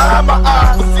forward behind my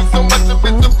eyes. I see so much of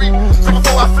misery. So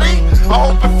before I flee, I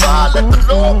open fire, let the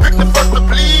Lord pick the first to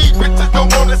bleed. Bitches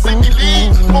don't wanna see me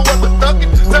leave. For what the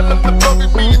thuggin', tell them to bury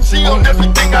me and cheat on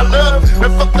everything I love.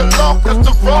 And fuck the law, cause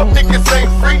the raw niggas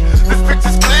ain't free. This bitch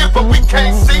is clear, but we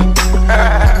can't see.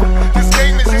 This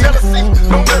game is jealousy,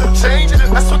 don't let it change.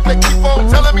 That's what they keep on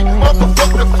telling me.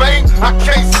 Motherfuck the fame, I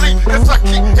can't sleep. Cause I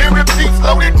keep hearing beats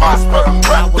loaded. My sperm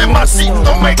wrapped in my sheets.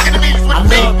 Don't make enemies with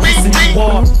me.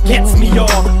 War gets me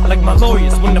off like my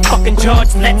lawyers when the fucking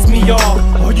judge lets me off.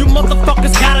 All you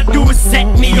motherfuckers gotta do is set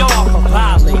me off. I'm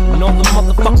violating all the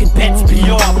motherfucking bets be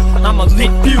off. I'm a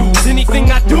lit fuse,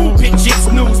 anything I do, bitch, it's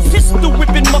news. Pistol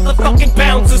whipping motherfucking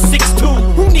bouncer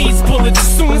 6'2". Who needs bullets?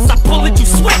 As soon as I pull it, you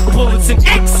sweat bullets. An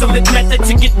excellent method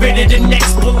to get rid of the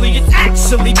next bully. It's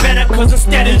actually better, cause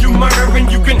instead of you murdering,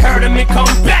 you can hurt him and come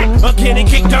back again and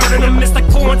kick dirt in him. It's like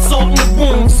pouring salt in the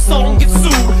wound, so don't get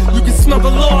sued. You can smell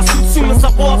the lawsuit soon as I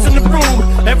walk in the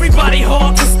room. Everybody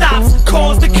halts and stops,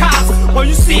 calls the cops. All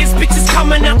you see is bitches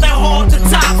coming out their hall to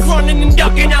tops, running and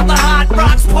ducking out the Hot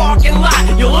Rocks parking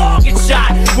lot. You'll all get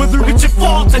shot, whether it's your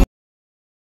fault or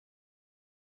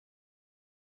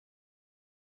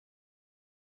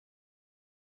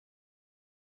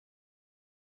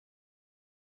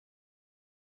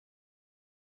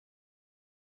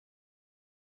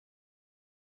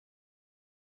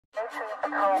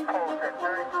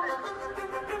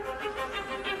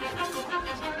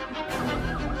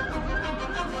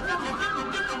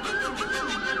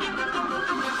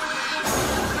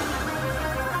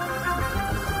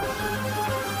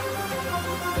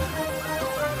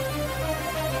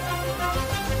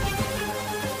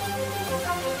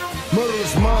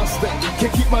Murderous monster,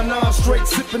 can't keep my nine straight,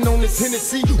 sipping on this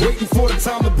Hennessy, waiting for the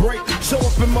time to break. Show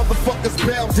up and motherfuckers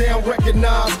bow down,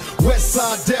 recognize West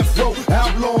Side Death Row,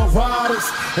 outlaw riders,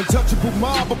 untouchable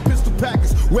mob of pistol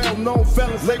packers, well-known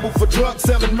felons labeled for drug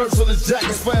selling, merciless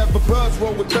jackets, forever buzz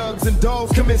roll with thugs and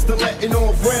dogs. Commence to letting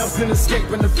off rounds, then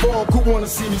escaping the fog. Who wanna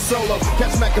see me solo?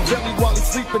 Catch Machiavelli while he's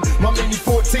sleeping. My mini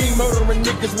 14 murdering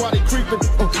niggas while they creeping.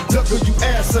 Juggle you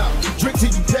ass out, drink till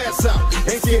you pass out.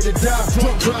 Ain't scared to die,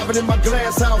 drunk driving in my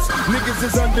glass house. Niggas niggas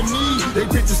is under me, they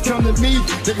bitches come to me.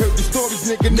 They heard the stories,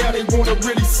 nigga, now they wanna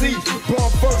really see.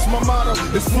 Born first, my motto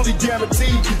is fully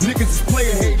guaranteed. Niggas is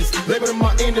player haters, labeling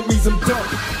my enemies, I'm done.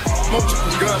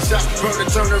 Multiple gunshots, burn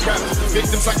and turn around.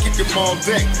 Victims, I keep them all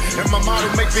deck. And my motto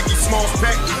make Biggie Smalls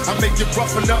pack. I make it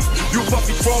rough enough, you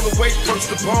Buffy crawl away first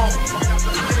the bomb.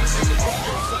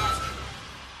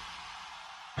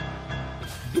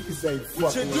 Niggas ain't fucking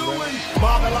what you doing?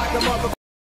 Mobbing like a mother.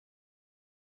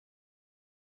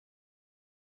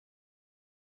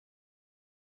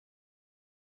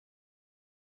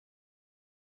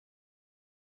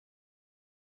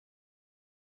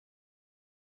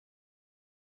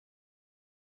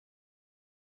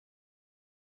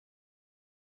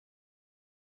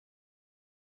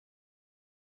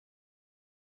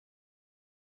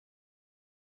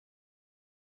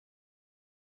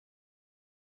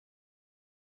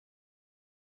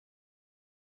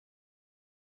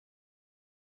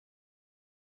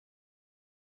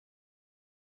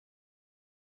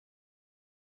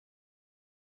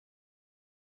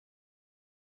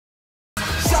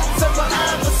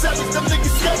 Them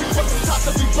niggas scary, but the top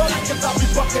to be running, cause I be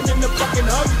bucking in the fucking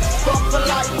hurry. Fuck for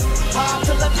life, high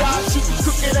till I die, shooting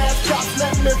crooked ass cops,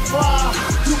 let me fry.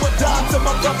 You would die to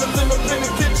my brothers in the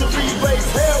penitentiary, raise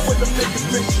hell when them niggas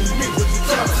mention me.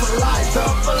 Tough for life,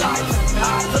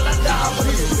 high till I die, when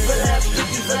these stupid ass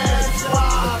bitches ass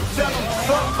fly. Tell them,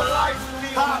 fuck for life,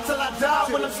 high till I die,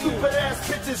 when them stupid ass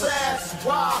bitches ass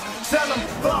why. Tell them,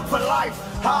 fuck for life,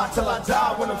 high till I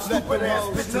die, when them stupid ass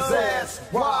bitches ass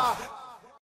why.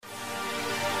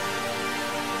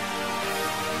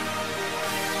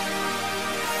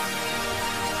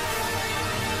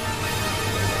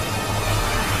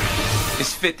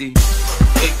 It's 50,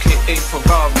 aka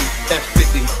Ferrari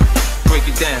F50. Break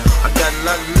it down. I got a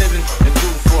lot of living to do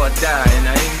before I die, and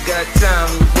I ain't got time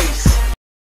to waste.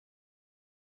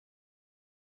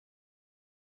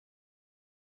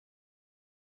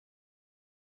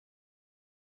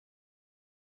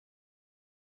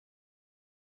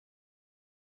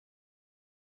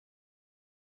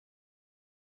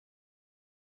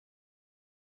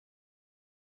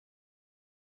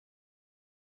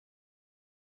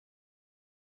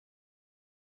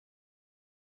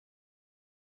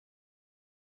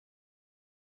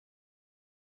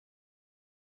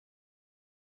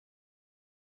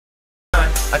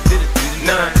 I did it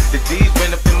 3 to 9. The D's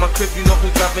went up in my crib, you know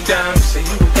who dropping down. You say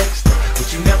you a gangster, but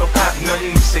you never pop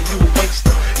nothing. You say you a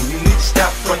waster, and you need to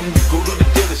stop fronting. You go to the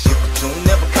dealership, but you don't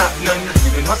never cop nothing.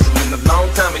 You been hustling a long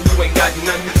time and you ain't got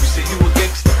nothing. You say you a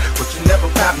gangster, but you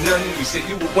never pop nothing. You say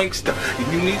you a waster, and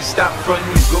you need to stop fronting.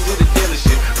 You go to the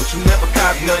dealership, but you never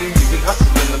cop nothing. You been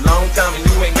hustling a long time and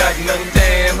you ain't got nothing.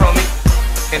 Damn, homie,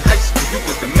 in high school you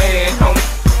was the man, homie.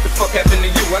 The fuck happened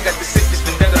to you? I got the sickest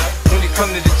vendetta. When it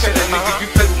come to the cheddar, nigga, you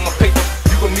play with my paper,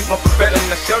 you gon' meet my better.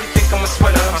 Now shawty think I'm a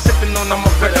sweater, I'm sipping on, I'm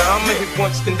a better. I'm a hit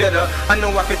once then deader. I know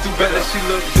I could do better. She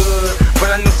look good, but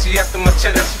I know she after my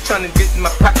cheddar. She tryna get in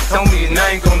my pocket on me, and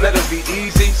I ain't gon' let her be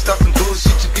easy. Start some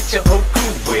bullshit, you get your whole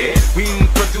crew wet. We in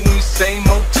the club doing the same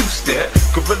old two-step.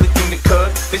 Gorilla unit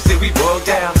cut, they say we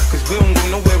bugged out, cause we don't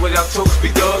go nowhere without toast,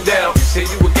 be thugged out. You say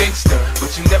you a gangster,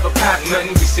 but you never pop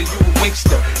nothing. We say you a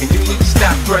wankster, and you need to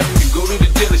stop frontin'. You go to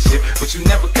the dealership, but you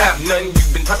never cop nothing.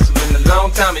 You've been hustling a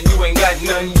long time and you ain't got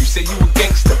nothing. You say you a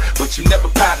gangster, but you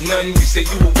never pop nothing. You say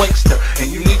you a wankster,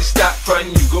 and you need to stop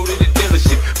frontin'. You go to the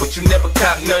dealership, but you never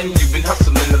cop nothing. You've been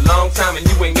hustling a long time and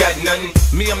you ain't got nothing.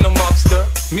 Me, I'm no mobster.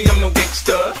 Me, I'm no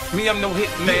gangster. Me, I'm no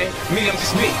hitman. Me, I'm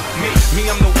just me. Me,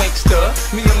 I'm no wankster.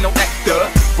 Me, I'm no actor.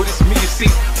 But it's me you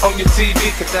see on your TV,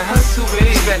 cause I hustle with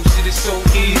it. That shit is so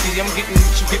easy. I'm getting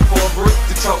what you get for a brick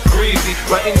to talk breezy.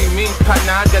 By any means,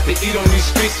 partner, I got to eat on these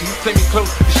streets. So you play me close,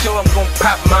 you sure I'm gon'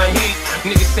 pop my heat.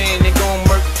 Niggas saying they gon'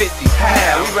 murk 50.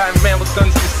 How? We riding around with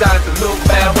guns the size of little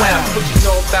bow wow. What you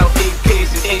know about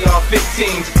AKs and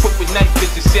AR-15s? Equipped with night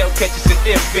vision, shell catchers and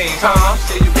airplanes. Huh? You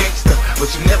say you gangster,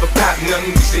 but you never pop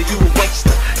nothing. You say you a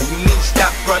wankster, and you need to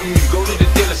stop frontin'. You go to the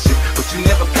dealership, but you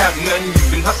never pop nothing. You've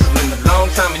been hustling a long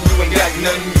time and you ain't got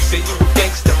nothing. You say you a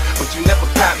gangster, but you never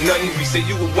pop nothing. You say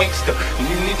you a wankster, and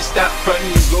you need to stop frontin'.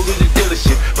 You go to the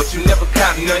dealership, but you never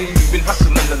cop nothing. You've been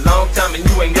hustling a long time and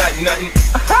you ain't got nothing.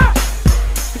 Aha!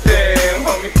 Damn,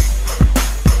 homie.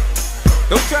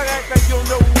 Don't try to act like you don't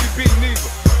know who we be,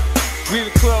 neither. We in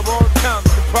the club all the time,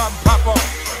 the problem pop off.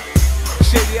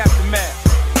 Shady aftermath.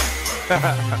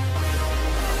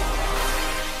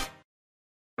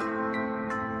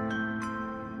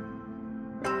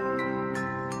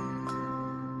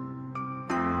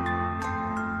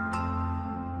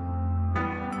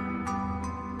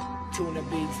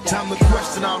 Time to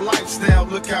question our lifestyle,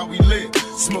 look how we live.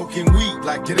 Smoking weed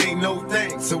like it ain't no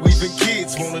thing. So even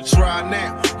kids wanna try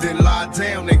now, then lie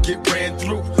down and get ran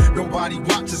through. Nobody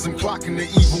watches them clocking the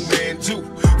evil man too.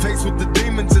 Faced with the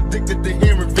demons, addicted to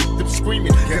hearing victims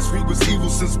screaming. Guess we was evil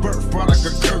since birth, product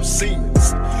of cursed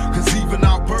seemens. Cause even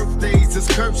our birthdays is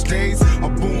cursed days. A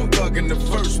born thug in the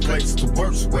first place, the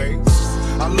worst ways.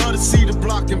 I love to see the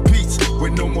block in peace,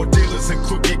 with no more dealers and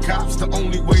crooked cops. The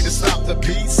only way to stop the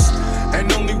beast,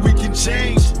 and only we can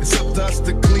change. It's up to us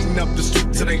to clean up the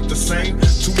streets, it ain't the same.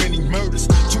 Too many murders,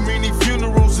 too many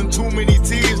funerals, and too many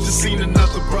tears. Just seen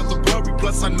another brother bury,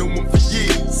 plus I knew him for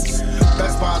years.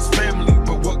 That's by his family,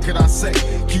 but what could I say?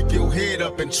 Keep your head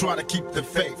up and try to keep the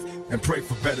faith, and pray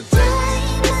for better days.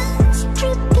 Diamonds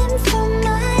dripping from my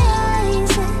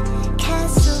eyes, a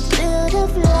castle built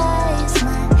of lies. My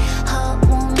heart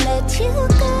won't let you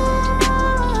go.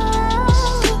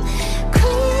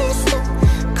 Crystal,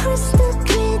 crystal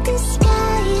clear the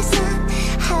skies.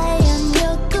 I'm high on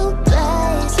your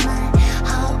goodbyes. My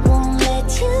heart won't let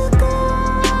you go.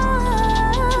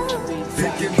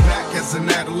 Thinking back as an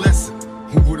adolescent,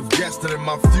 who would've guessed that in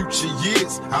my future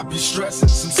years I'd be stressing?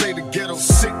 Some say the ghetto's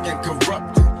sick and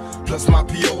corrupted. Plus my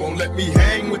P.O. won't let me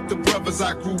hang with the brothers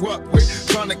I grew up with.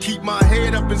 Trying to keep my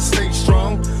head up and stay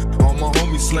strong. All my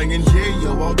homies slinging yeah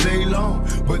yo all day long,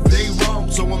 but they wrong,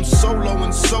 so I'm solo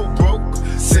and so broke.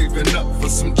 Saving up for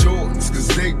some Jordans, cause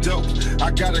they dope.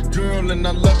 I got a girl and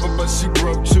I love her, but she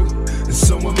broke too. And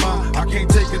so am I can't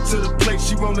take her to the place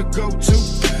she wanna go to.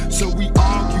 So we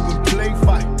argue and play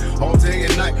fight all day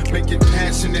and night, making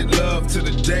passionate love to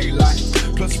the daylight.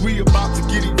 Plus we about to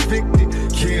get evicted,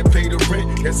 can't pay the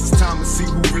rent. Guess it's time to see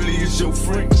who really is your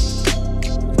friend.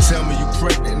 Tell me you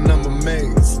pregnant and I'm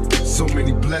amazed. So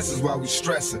many blessings while we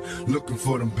stressing, looking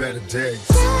for them better days.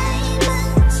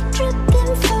 Diamonds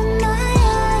dripping from my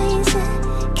eyes, a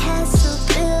castle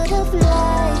built of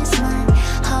lies. My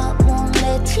heart won't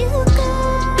let you go.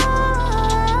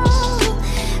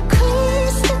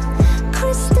 Crystal,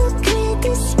 crystal clear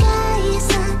the skies.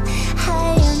 I'm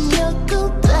high on your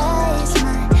goodbyes.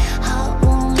 My heart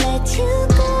won't let you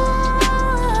go.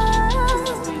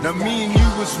 Now me and you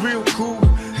was real cool.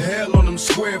 Hell on them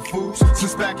square fools.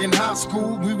 Since back in high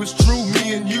school, we was true,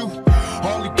 me and you.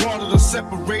 Only part of the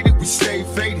separated, we stayed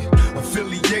faded.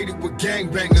 Affiliated with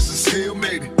gangbangers and still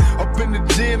made it. Up in the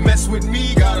gym, mess with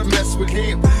me, gotta mess with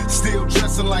him. Still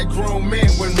dressing like grown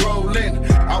men when rolling.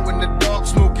 Out in the dark,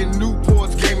 smoking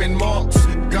Newports, gaming marks.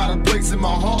 Got a place in my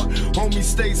heart, homie,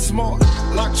 stay smart.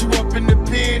 Locked you up in the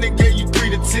pen and gave you 3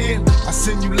 to 10. I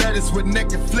send you letters with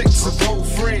naked flicks of old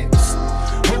friends.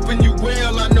 Hoping you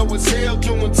well, I know it's hell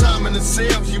doing time in the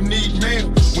cell. You need mail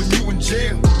when you in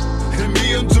jail. And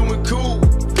me, I'm doing cool.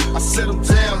 I settled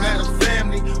down, had a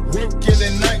family, working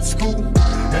in night school.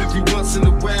 Every once in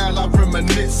a while I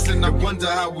reminisce, and I wonder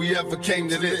how we ever came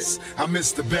to this. I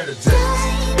miss the better days.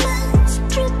 Diamonds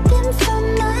dripping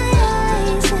from my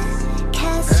eyes, a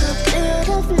castle built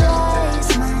of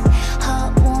lies. My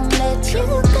heart won't let you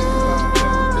go.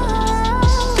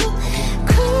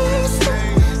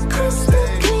 Crystal, crystal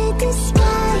clear the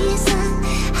skies. I'm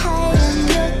high on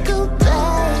your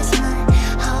goodbyes. My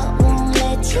heart won't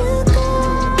let you go.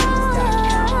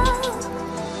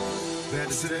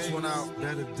 Better days went out,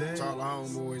 better days. All the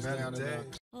homeboys down there.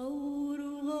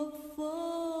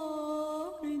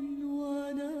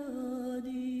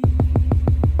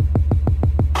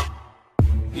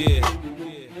 Yeah.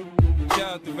 Shout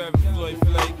out to Reverend Floyd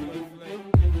Flake,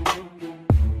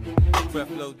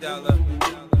 Creflo Dollar,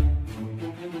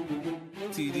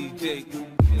 TD Jakes.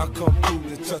 I come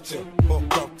through to touch her,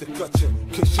 walk out to cut her.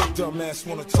 Kiss your dumb ass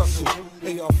wanna tussle.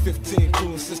 AR-15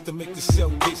 cooling system make the cell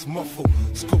gates muffle.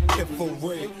 Scoop info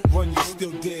red, run you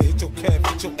still dead. Hit your calf,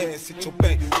 hit your ass, hit your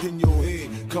back, then your head.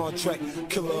 Contract,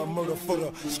 killer, murder for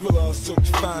the skriller. Search,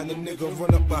 find a nigga,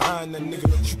 run up behind a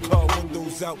nigga. Shoot car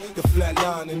windows out, the flat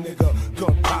line a nigga.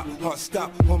 Gun pop, heart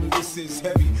stop, homie this is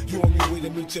heavy. You on your way to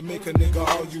meet Jamaica, nigga,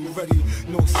 are you ready?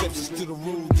 No exceptions to the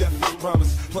rule, death is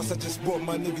promised. Plus I just bought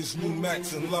my niggas new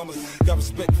Max and Llamas. Got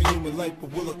respect for human life,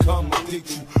 but will accommodate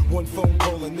you. One phone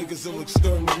call and niggas will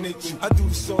exterminate you. I do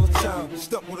this all the time,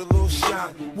 stuck with a little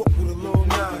shine, walk with a little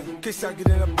nine. In case I get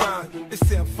in a bind, they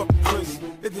say I'm fucking crazy.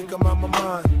 They think I'm out my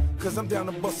mind, cause I'm down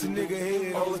to bust a nigga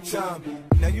head all the time.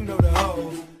 Now you know the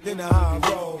hoes, they know how I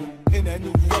roll. In that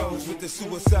new Rose with the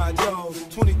suicide dogs.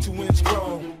 22-inch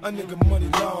grown, a nigga money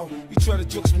long. You try to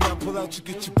jokes me, I pull out, you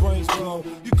get your brains blown.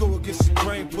 You go against your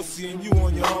grain, pussy, and you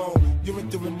on your own. You're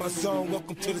entering my zone,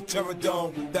 welcome to the terror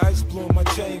dome. The ice blowing my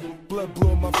chain, blood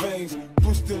blowing my veins.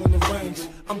 Blue still in the range,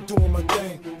 I'm doing my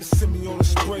thing. They send me on a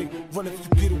spray, run if you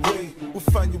get away. We'll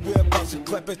find your whereabouts and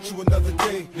clap at you another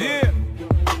day. Yeah!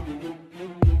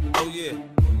 Oh yeah.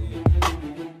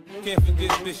 Can't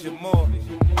forget Bishop Moore,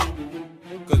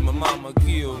 cause my mama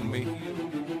killed me.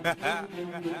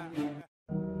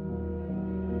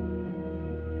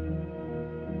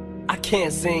 I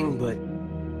can't sing, but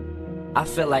I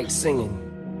feel like singing.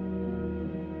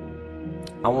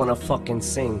 I wanna fucking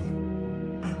sing.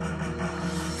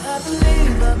 I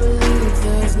believe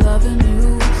there's love in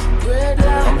you. Red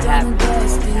light down the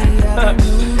dusty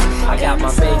avenue. I got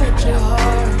my baby.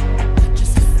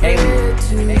 Hey,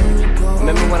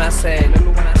 remember when I said,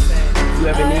 if you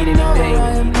ever need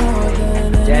anything,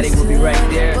 Daddy will be right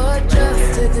there.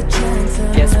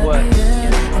 Guess what?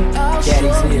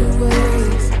 Daddy's here.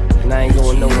 And I ain't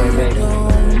going nowhere, baby.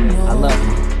 I love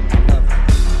you.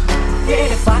 Yeah,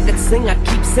 if I could sing, I'd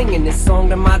keep singing this song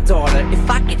to my daughter. If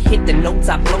I could hit the notes,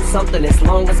 I'd blow something as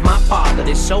long as my father,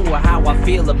 to show her how I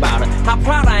feel about her. How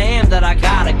proud I am that I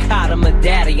got a cot of my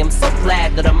daddy. I'm so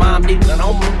glad that her mom didn't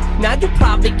own me. Now you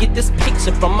probably get this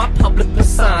picture from my public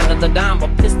persona, that I'm a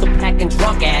pistol packing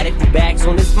drunk addict who bags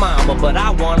on his mama. But I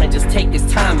wanna just take this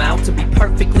time out to be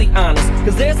perfectly honest,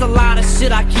 cause there's a lot of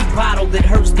shit I keep bottled that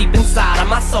hurts deep inside of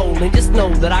my soul. And just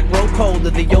know that I grow colder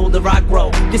the older I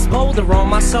grow. This boulder on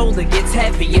my shoulder gets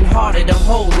heavy and harder to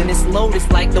hold, and it's loaded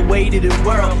like the weight of the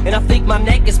world. And I think my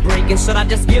neck is breaking. Should I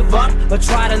just give up or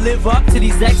try to live up to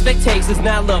these expectations?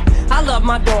 Now look, I love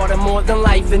my daughter more than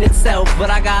life in itself, but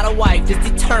I got a wife that's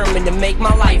determined to make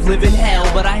my life live in hell.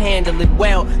 But I handle it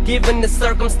well, given the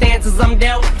circumstances I'm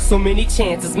dealt. So many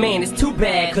chances, man, it's too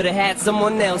bad. Could've had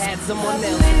someone else. I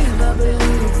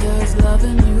believe there's love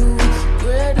in you.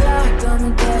 Red light on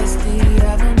the dusty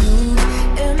avenue.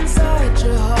 Inside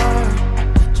your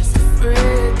heart, just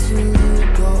afraid to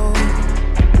go.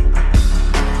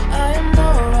 I am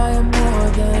more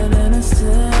than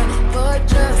innocent, but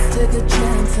just take a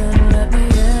chance and let me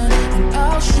in, and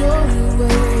I'll show you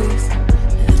ways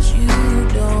that you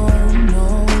don't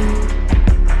know.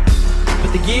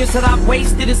 But the years that I've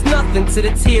wasted is nothing to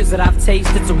the tears that I've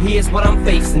tasted. So here's what I'm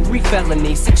facing: 3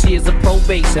 felonies, 6 years of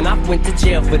probation. I've went to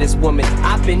jail for this woman,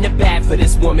 I've been to bat for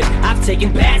this woman. I've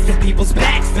taken bats to people's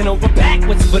backs, been over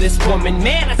backwards for this woman.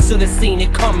 Man, I should've seen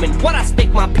it coming. What I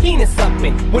stick my penis up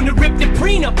in, when to rip the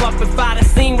prenup up if I'd have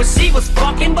seen what she was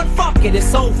fucking. But fuck it,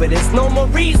 it's over, there's no more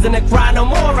reason to cry no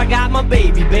more. I got my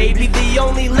baby, the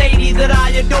only lady that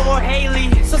I adore, Haley.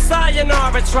 So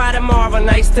sayonara, try tomorrow,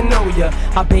 nice to know ya.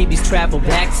 Our babies travel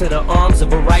back to the arms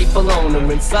of a rightful owner,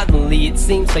 and suddenly it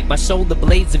seems like my shoulder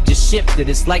blades have just shifted.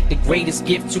 It's like the greatest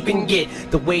gift you can get,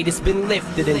 the weight has been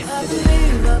lifted. And I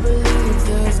believe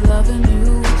there's love in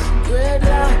you. Red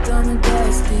light on the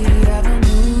dusty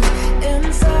avenue.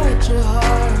 Inside your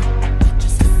heart,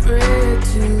 just afraid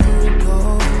to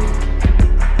go.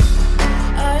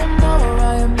 I am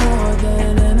more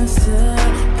than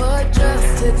innocent, but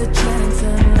just take a chance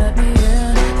and let me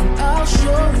in, and I'll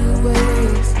show you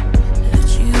ways that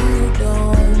you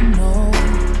don't know.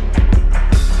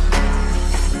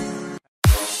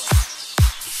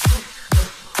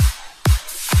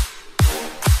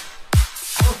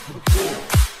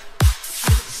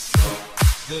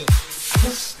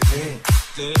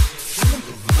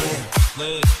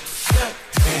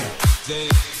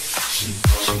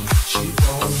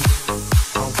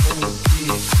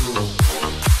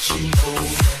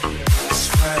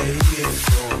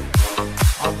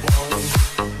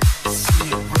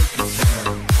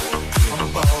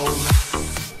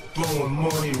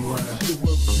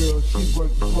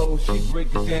 She break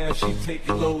it down, she take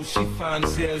it low, she fine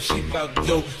as hell, she bout to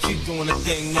go, she doing a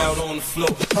thing out on the floor.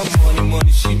 Her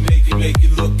money, she make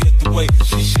it look at the way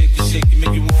she shake it,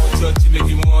 make you want touch it, make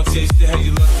you want taste it. How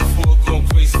you love the floor, going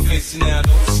crazy, facing now,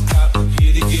 don't stop,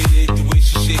 get it, the way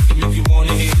she shake it, make you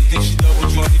wanna hit it. Think she double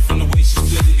jointed from the way she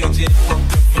split it, got your head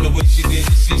fucked up from the way she did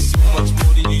it. She's so much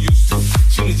more than you used to,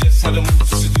 she knows just how to move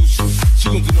to seduce you. She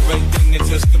gon' do the right thing and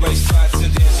touch the right spots,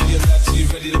 and then she get out, she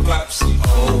ready to pop. She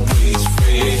always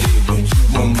ready when you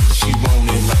want it, she want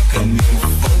it like a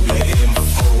nympho, the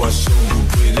info. I show you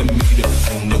where to meet her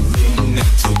on the late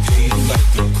night today, like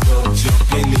the club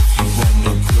jumping. If you want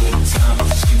a good time,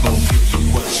 she gon' give you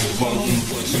what you want and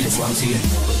what you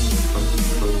want.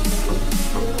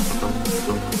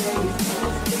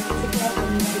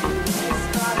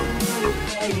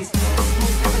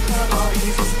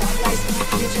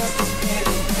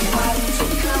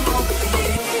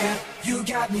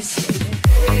 got me saying,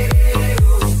 hey,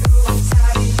 oh, I'm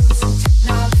tired of using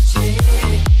technology.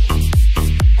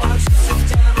 Why don't you sit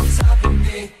down on top of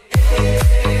me?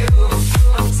 Hey, oh,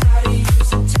 I'm tired of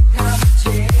using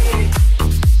technology.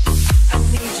 I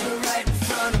need you right in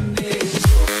front of me.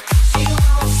 She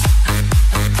wants,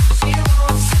 she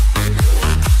wants,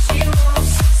 she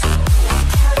wants, so I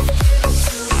gotta give it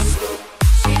to her.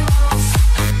 She wants,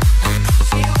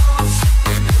 she wants,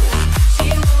 she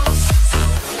wants, so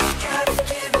I gotta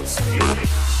give it to her.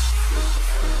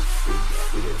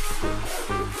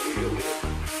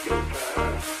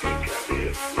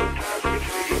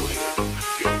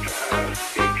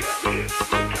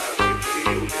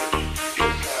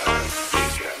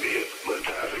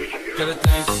 Got a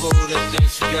thing for that thing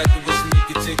she got the wish make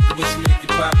it take the wish make it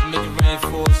pop make it rain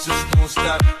for us just don't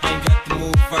stop. Ain't got the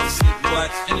move I can sit watch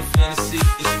in the fantasy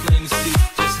it's plain to see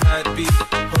just how it be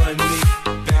her and me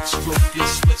backstroke your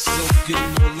sweat so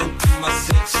getting all into my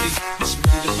sexy it's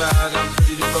ready to ride I'm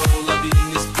ready to roll I'll be in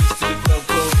this bitch to the club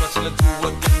close watching her do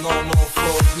what they normal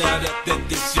falls now that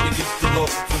bitch she can get the low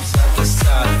from side to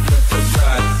side left to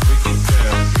right break it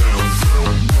down down down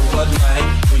know I like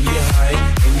when you're high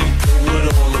and you throw it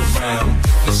all around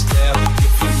different style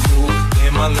if you move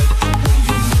damn I like the way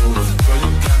you move girl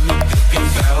you got me thinking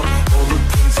about all the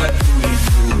things I do to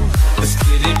you let's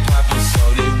get it poppin' so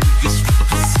that we can switch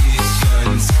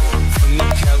positions from the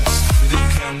couch to the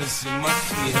counters in my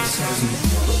kitchen.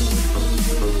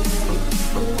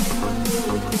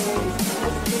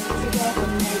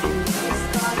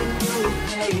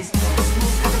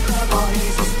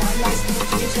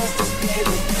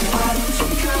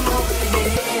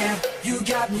 You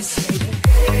got me saying,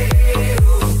 hey,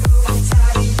 oh, I'm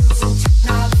tired of using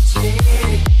technology.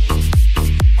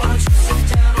 Why don't you sit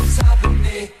down on top of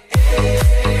me?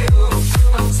 Hey, oh,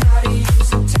 I'm tired of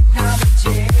using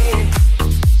technology.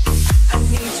 I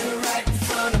need you right in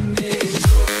front of me.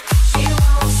 She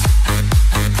wants,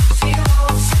 she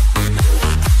wants,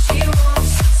 she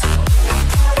wants, so I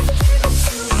gotta give it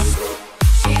to her.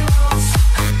 She wants,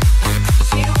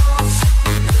 she wants,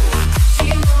 she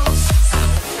wants, so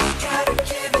I gotta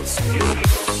give it to her.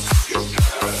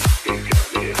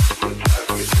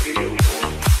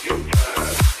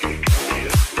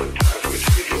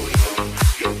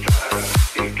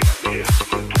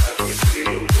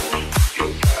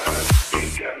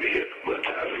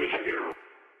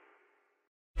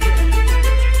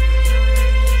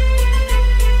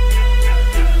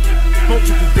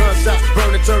 Multiple gunshots,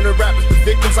 burning, turning rappers to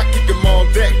victims. I kick them all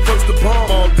deck. First the bomb,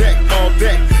 all deck, all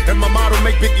deck. And my motto,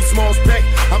 make Biggie Smalls pay.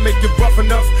 I make you rough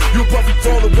enough, you rough and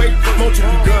fall away.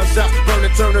 Multiple gunshots,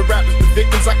 burning, turning rappers to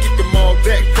victims. I kick them all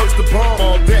deck. First the bomb,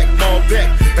 all deck, all deck.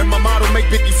 And my motto, make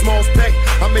Biggie Smalls pay.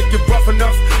 I make you rough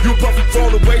enough, you rough and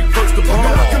fall away. First the bomb.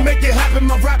 I can make it happen.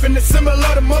 My rapping is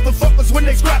similar to motherfuckers when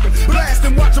they scrapping. Blast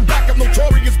and watch them back. I'm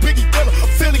notorious Biggie killer.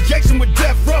 Affiliation with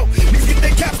Death Row. Niggas get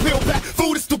their caps peeled back.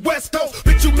 Food is the West Coast.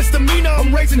 Bitch, you misdemeanor.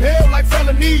 I'm raising hell like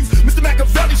felonies. Mr.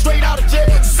 Machiavelli straight out of jail.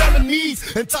 Selling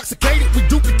knees. Intoxicated, we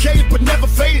duplicated but never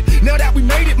faded. Now that we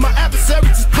made it, my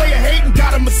adversaries just player hating.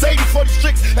 Got a Mercedes for these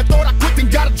tricks that thought I quit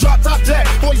and got a drop top jack.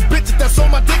 For these bitches that's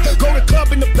on my dick. Go to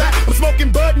club in the back. I'm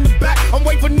smoking bud in the back. I'm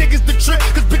waiting for niggas to trip.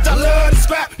 Cause bitch, I love to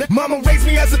scrap. Mama raised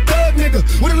me as a thug nigga.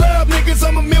 With a love niggas,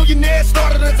 I'm a millionaire.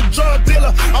 Started as a drug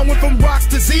dealer. I went from rocks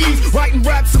to Z's. Writing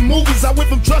raps and movies. I went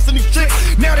from trusting these tricks.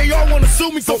 Now they all wanna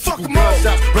sue me, so fuck them all.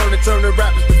 Gunshots, burning, turning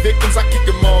rappers to victims. I kick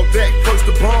them all deck. First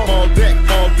the bomb, all deck,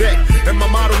 all deck. And my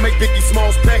motto, make Biggie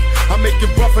Smalls pay. I make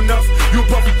it rough enough, you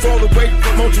rough and fall away.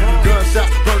 Multiple gunshots,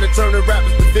 burning, turning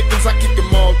rappers to victims. I kick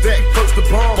them all deck. First the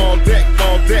bomb, all deck,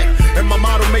 all deck. And my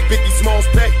motto, make Biggie Smalls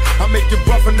pay. I make it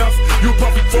rough enough, you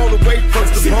rough and fall away.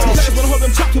 First the bomb. When I hold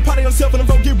them chops, party on self and I'm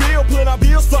gonna get real. Pulling out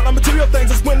bills, flood on material things.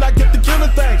 That's when I get the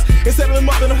killing things. Instead of them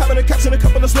up and I'm having a catch in a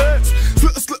couple of slugs.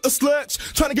 Slit a sludge,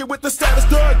 trying to get with the status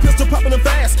thug. Pistol popping them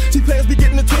fast. See players be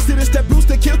getting it twisted. It's that Bruce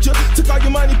that killed you. Took all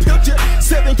your money, pilled you.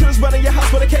 7 killers running your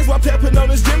house with a case while pepping on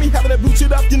his Jimmy. Having that boot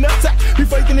shit off your nutsack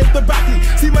before you can hit the broccoli.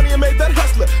 See money and made that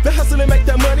hustler. The hustler and make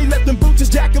that money. Let them boot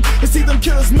just jack him and see them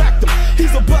killers smack them.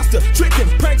 He's a buster, tricking,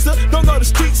 prankster. Don't go to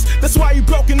streets. That's why he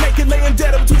broke and naked, laying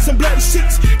dead up between some bloody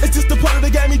sheets. It's just a part of the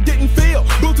game he didn't feel.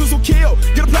 Booters will kill.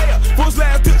 Get a player for his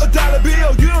last $1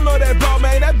 bill. You don't know that ball,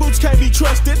 man. That boots can't be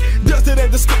trusted. Dusted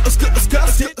and disgusted.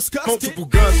 Multiple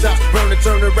gunshots, burning,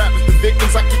 turning rappers to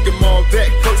victims. I kick them all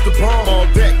deck. First the bomb, all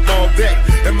deck, all deck.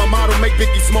 And my motto, make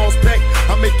Biggie Smalls pay.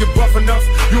 I make it rough enough,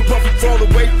 you rough and fall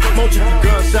away. Multiple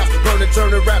gunshots, burning,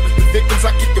 turning rappers to victims.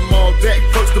 I kick them all deck.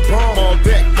 First the bomb, all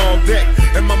deck, all deck.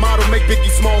 And my motto, make Biggie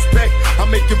Smalls pay. I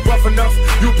make it rough enough,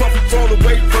 you rough and fall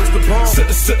away. First the bomb.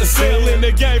 Sailing in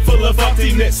the game full of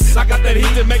emptiness. I got that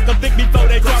heat to make them think before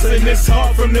they crossing this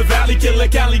hard from the valley. Killer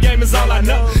Cali game is all I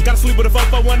know. Gotta sleep with a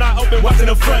fofo when I open, watching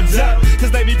the front door.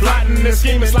 Cause they be plotting and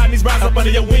scheming, sliding these bras up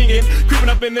under your wing and creeping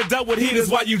up in the dough with heaters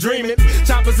while you dreaming.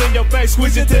 Choppers in your face,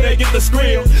 squeezing till they get the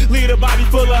scream. Lead a body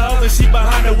full of hoes and she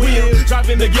behind the wheel.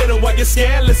 Driving to get her while you're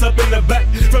scandalous up in the back.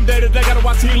 From day to day, gotta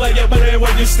watch you lay up, but then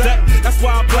where you stack. That's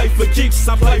why I play for keeps,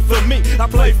 I play for me. I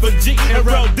play for G and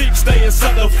roll deep, staying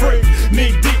sucker free.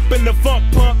 Knee deep in the funk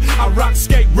pump, I rock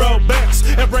skate roll backs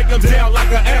and break them down like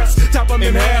an axe. Chop them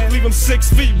in half, leave them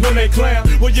 6 feet when they clown.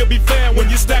 Well, you'll be fan when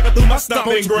you stagger through my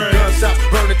stomping ground. Gunshots,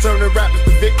 burning, turning rappers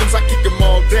to victims. I kick them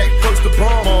all deck. First the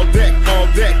bomb, all deck, all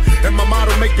deck. And my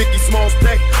motto, make Biggie Smalls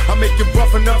pay. I make you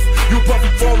rough enough, you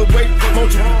probably fall away.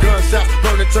 Multiple gunshots,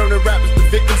 burning, turning rappers to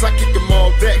victims. I kick them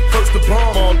all deck. First the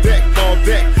bomb, all deck, all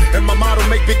deck. And my motto,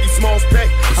 make Biggie Smalls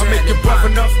pay. I make you rough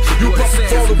enough, you probably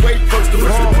fall away. First the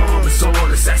bomb. It's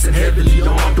on, assassin heavily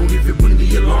armed. Don't even ring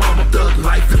the alarm. I'm thug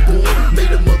life and born.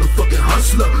 Made a motherfucking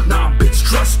hustler. Nah, bitch,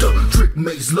 trust her. Trick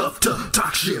maze, loved her.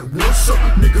 Talk shit, what's up?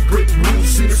 Nigga, break rules.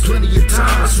 See, there's plenty of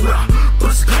time. I swear,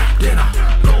 bust a cap, then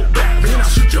I go back. Then I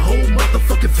shoot your whole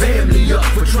motherfucking family up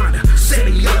for trying to set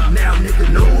me up. Now,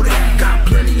 nigga, know that. Got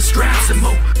plenty of straps and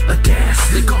more of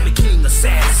gas. They call me King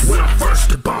Assassin when I'm first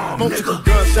to bomb, multiple nigga.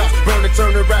 gunshots, burning,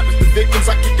 turning rappers to victims.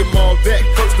 I kick them all deck.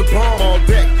 First the bomb, all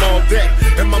deck, all deck.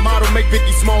 And my motto, make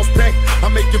Biggie Smalls pay. I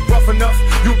make you rough enough,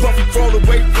 you probably fall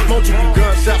away. Multiple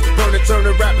gunshots, burning,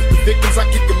 turning rappers to victims. I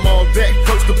kick them all deck.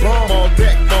 First the bomb, all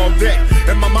deck, all deck.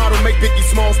 And my motto, make Biggie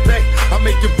Smalls pay. I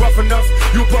make you rough enough,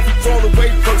 you probably fall away.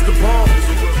 First the bomb.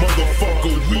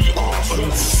 Motherfucker, we are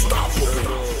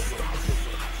unstoppable.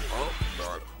 I'm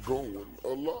not going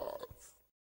alive.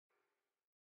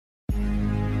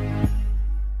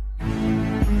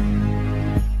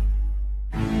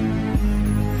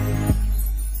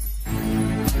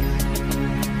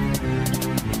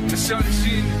 Shorty,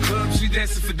 she in the club, she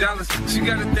dancing for dollars. She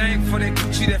got a thing for that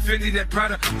Gucci, that Fendi, that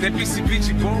Prada, that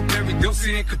BCBG, Burberry,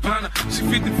 Dolce & Gabbana. She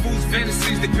feed the fools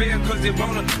fantasies, they pay her cause they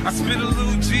want her. I spit a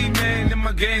little G, man, and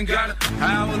my gang got her. An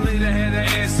hour later, had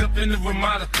her ass up in the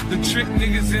Ramada. The trick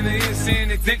niggas in the ear saying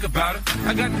they think about her.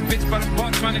 I got the bitch by the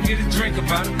bar trying to get a drink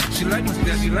about her. She like my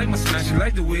style, she like my smile, she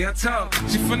like the way I talk.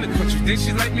 She from the country, then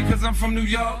she like me cause I'm from New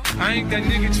York. I ain't that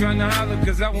nigga trying to holler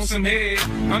cause I want some head.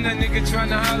 I'm that nigga trying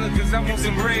to holler cause I want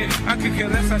some bread. I could care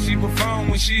less how she perform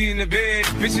when she in the bed.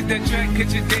 Bitch at that track,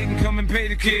 catch a date and come and pay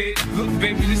the kid. Look,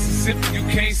 baby, this is simple, you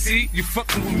can't see. You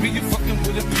fucking with me, you fucking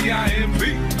with a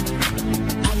P-I-M-P.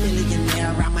 A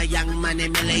millionaire, I'm a young money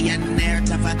millionaire.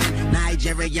 Tougher than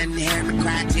Nigerian hair. My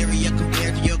criteria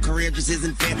compared to your career just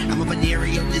isn't fair. I'm a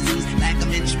venereal disease, like a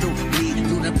menstrual bleed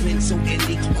through the pencil and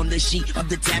leak on the sheet of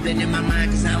the tablet in my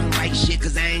mind. Cause I don't write shit,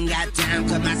 cause I ain't got time.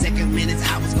 Cause my second minutes,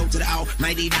 hours go to the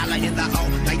almighty dollar in the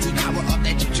almighty power of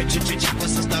that chopper.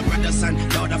 Sister, brother, son,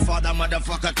 daughter, father,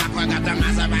 motherfucker, copper. Got the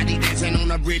Maserati dancing on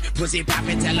the bridge. Pussy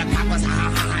poppin', tell the coppers, ha ha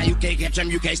ha. You can't catch them,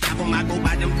 you can't stop them. I go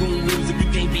by them goon rules. If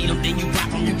you can't beat them, then you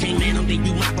drop them. You can't man them, then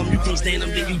you mop them. You can't stand them,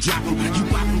 then you drop them. You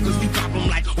pop them, cause we pop them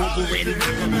like Uncle Red and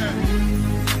rock them.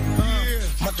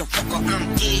 Motherfucker,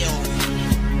 I'm ill.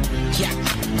 Yeah.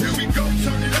 Here we go,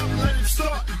 turn it up, let it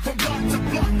start. From block to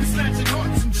block, we snatching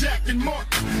hearts and jacking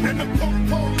marks. And the punk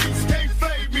police can't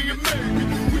fade me and maybe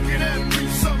we can have me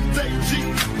someday, G.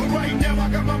 But right now I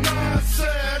got my mind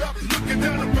set up. Looking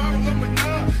down the barrel of my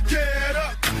gun, get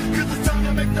up. Cause it's time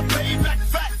to make the payback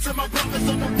facts. And my brothers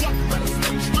on the block better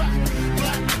stay strapped.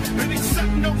 Black, and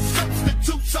accept no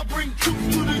substitutes. I bring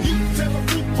truth to the youth, tell the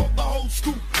roof of the whole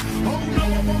scoop. Oh no,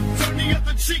 I won't turn the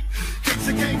other cheek. Case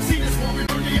you can't see this one, we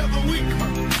learned the other week.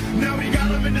 Now we got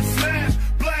them in the slash,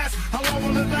 blast. How long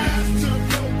will it last? Till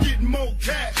go get more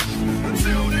cash.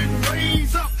 Until then,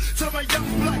 raise up. Till my young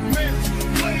black man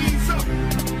blaze up.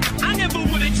 I never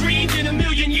would have dreamed in a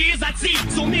million years I'd see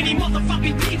so many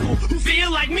motherfucking people who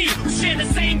feel like me, who share the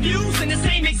same views and the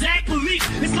same exact beliefs.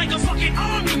 It's like a fucking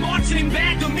army marching in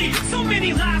back of me. So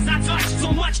many lives I touched,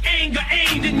 so much anger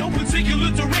aimed in no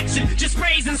particular direction. Just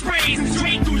sprays and sprays and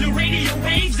straight through your radio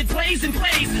waves. It plays and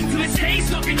plays till it stays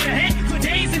stuck in your head for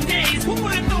days and days. Who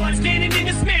would have thought standing in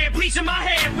this mirror, bleaching my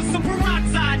hair with some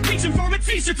peroxide, reaching for a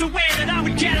t-shirt to wear, that I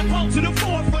would catapult to the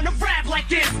forefront of rap like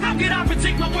this? How could I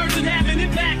predict my words and have an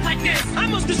impact like this? I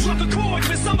must have struck a chord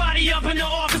with somebody up in the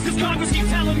office, cause Congress keep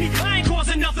telling me I ain't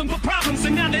causing nothing but problems.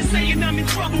 And now they're saying I'm in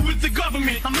trouble with the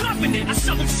government. I'm loving it, I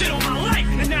shove them shit on my life,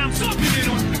 and now I'm talking it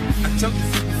on. I told you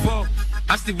before,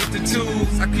 I stick with the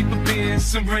tools. I keep a Benz,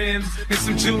 some rims, and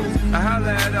some jewels. I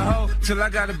holla at a hoe till I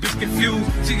got a bitch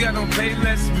confused. She got on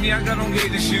Payless, me I got on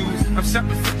gator shoes. I'm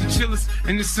shopping for the chillers,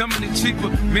 and it's something cheaper.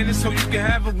 Man, it's so you can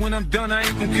have her. When I'm done, I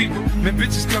ain't gon' keep her. Man,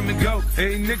 bitches come and go.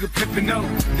 Hey, nigga, pimpin' no.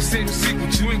 This ain't a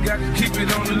secret, you ain't got to keep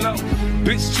it on the low.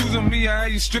 Bitch, choose on me, I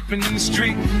had you stripping in the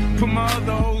street. Put my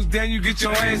other hoes down, you get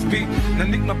your ass beat. Now,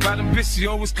 nick my bottom bitch, she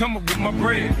always come up with my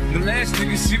bread. The last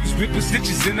nigga, she was ripping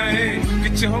stitches in her head.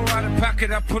 Get your hoe out of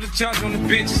pocket, I put a charge on the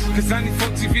bitch. Cause I need 4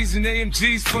 TVs and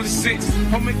AMGs for the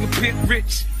 6. I'll make a pit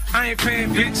rich. I ain't paying,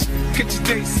 bitch. Catch your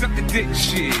day, suck a dick,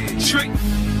 shit. Trick.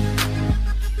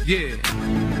 Yeah.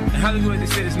 In Hollywood, they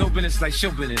say there's no business like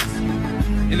show business.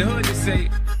 In the hood, they say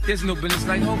there's no business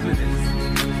like hoe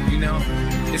business. You know?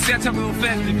 They say I talk a little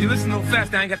fast, but if you listen a little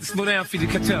fast, I ain't got to slow down for you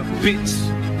to catch up, bitch.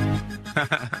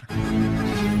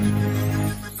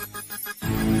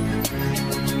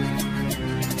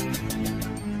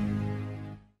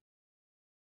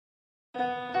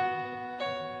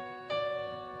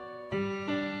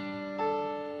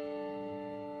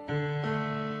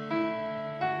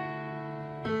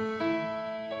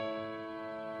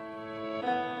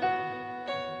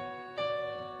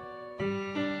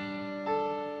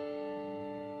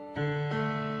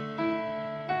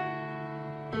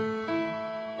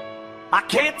 I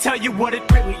can't tell you what it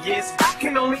really is, I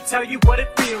can only tell you what it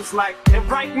feels like. And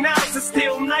right now it's a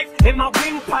steel knife in my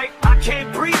windpipe. I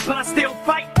can't breathe but I still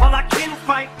fight, while I can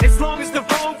fight. As long as the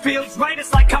road feels right,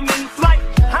 it's like I'm in flight.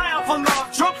 High off of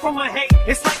love, drunk from my hate,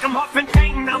 it's like I'm huffing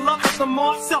pain. I love it, the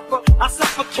more I suffer, I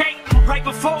suffocate. Right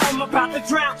before I'm about to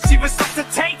drown, she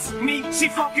resuscitates me. She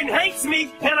fucking hates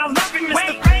me, and I love it,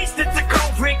 Mr. Face. That's a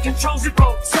cold break, controls your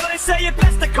boat. So they say it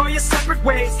best to go your separate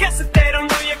ways. Guess that they don't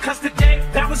know you, cause today,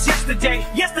 that was yesterday.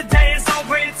 Yesterday is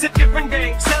over, it's a different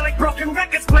day. Sound like broken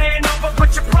records playing over,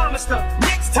 but you promised her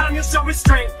next time you'll show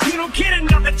restraint. You don't get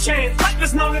another chance. Life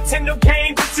is no Nintendo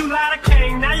game, but you lied a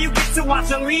cane. Now you get to watch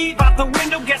her leave out the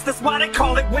window. Guess that's why they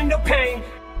call it window pane.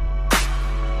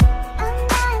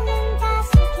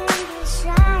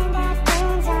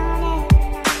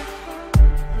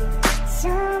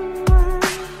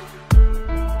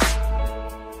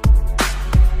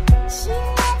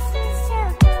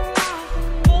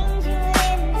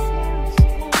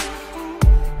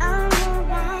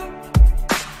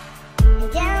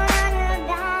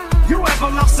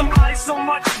 So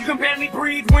much you can barely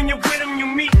breathe when you're with them. You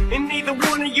meet and neither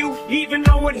one of you even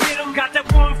know what hit them. Got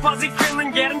that warm fuzzy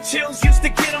feeling, get them chills, used to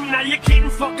get them. Now you're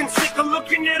getting fucking sick of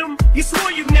looking at them. You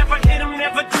swore you'd never hit them,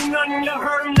 never do nothing to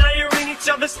hurt them. Now you're in each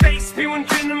other's face, spewing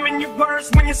venom in your words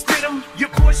when you spit them. You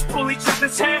push, pull each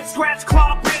other's hair, scratch,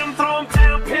 claw, pit them, throw them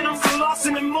down, pin them. So lost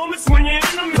in the moments when you're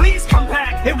in them. Please come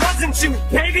back, it wasn't you,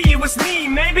 maybe it was me.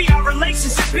 Maybe our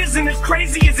relationship isn't as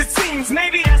crazy as it seems.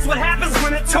 Maybe that's what happens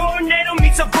when a tornado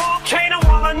meets a volcano.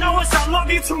 All I know is I love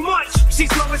you too much.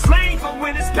 She's always lame, but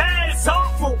when it's bad, it's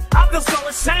awful. I feel so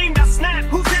ashamed, I snap.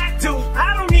 Who's that dude?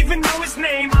 I don't even know his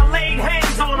name. I laid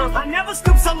hands on him. I never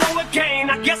stoop so low again.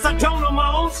 I guess I don't know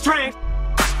my own strength.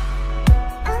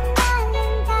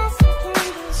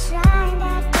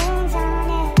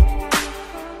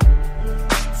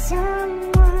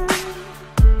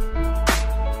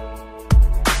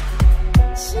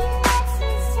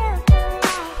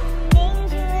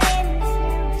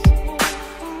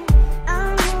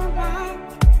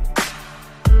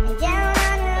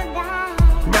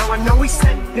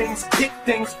 Things, did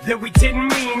things that we didn't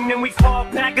mean, and we fall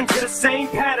back into the same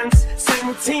patterns, same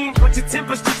routine. But your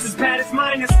temper's just as bad as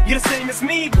mine is. You're the same as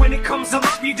me. When it comes to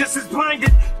love, you're just as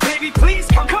blinded. Baby, please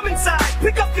come inside.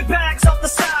 Pick up your bags off the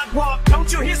sidewalk. Don't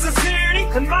you hear sincerity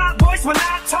in my voice when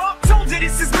I talk? Told you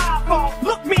this is my fault.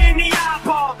 Look me in the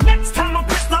eyeball. Next time I'm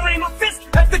pissed, I'll aim my fist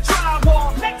at the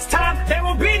drywall. Next time, there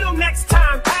will be no next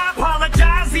time. I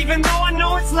apologize, even though I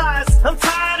know it's lies. I'm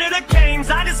tired of the games.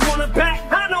 I just wanna back.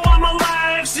 I know I'm alive.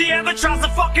 If she ever tries to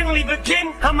fucking leave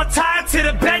again, I'ma tie her to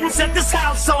the bed and set this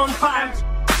house on fire.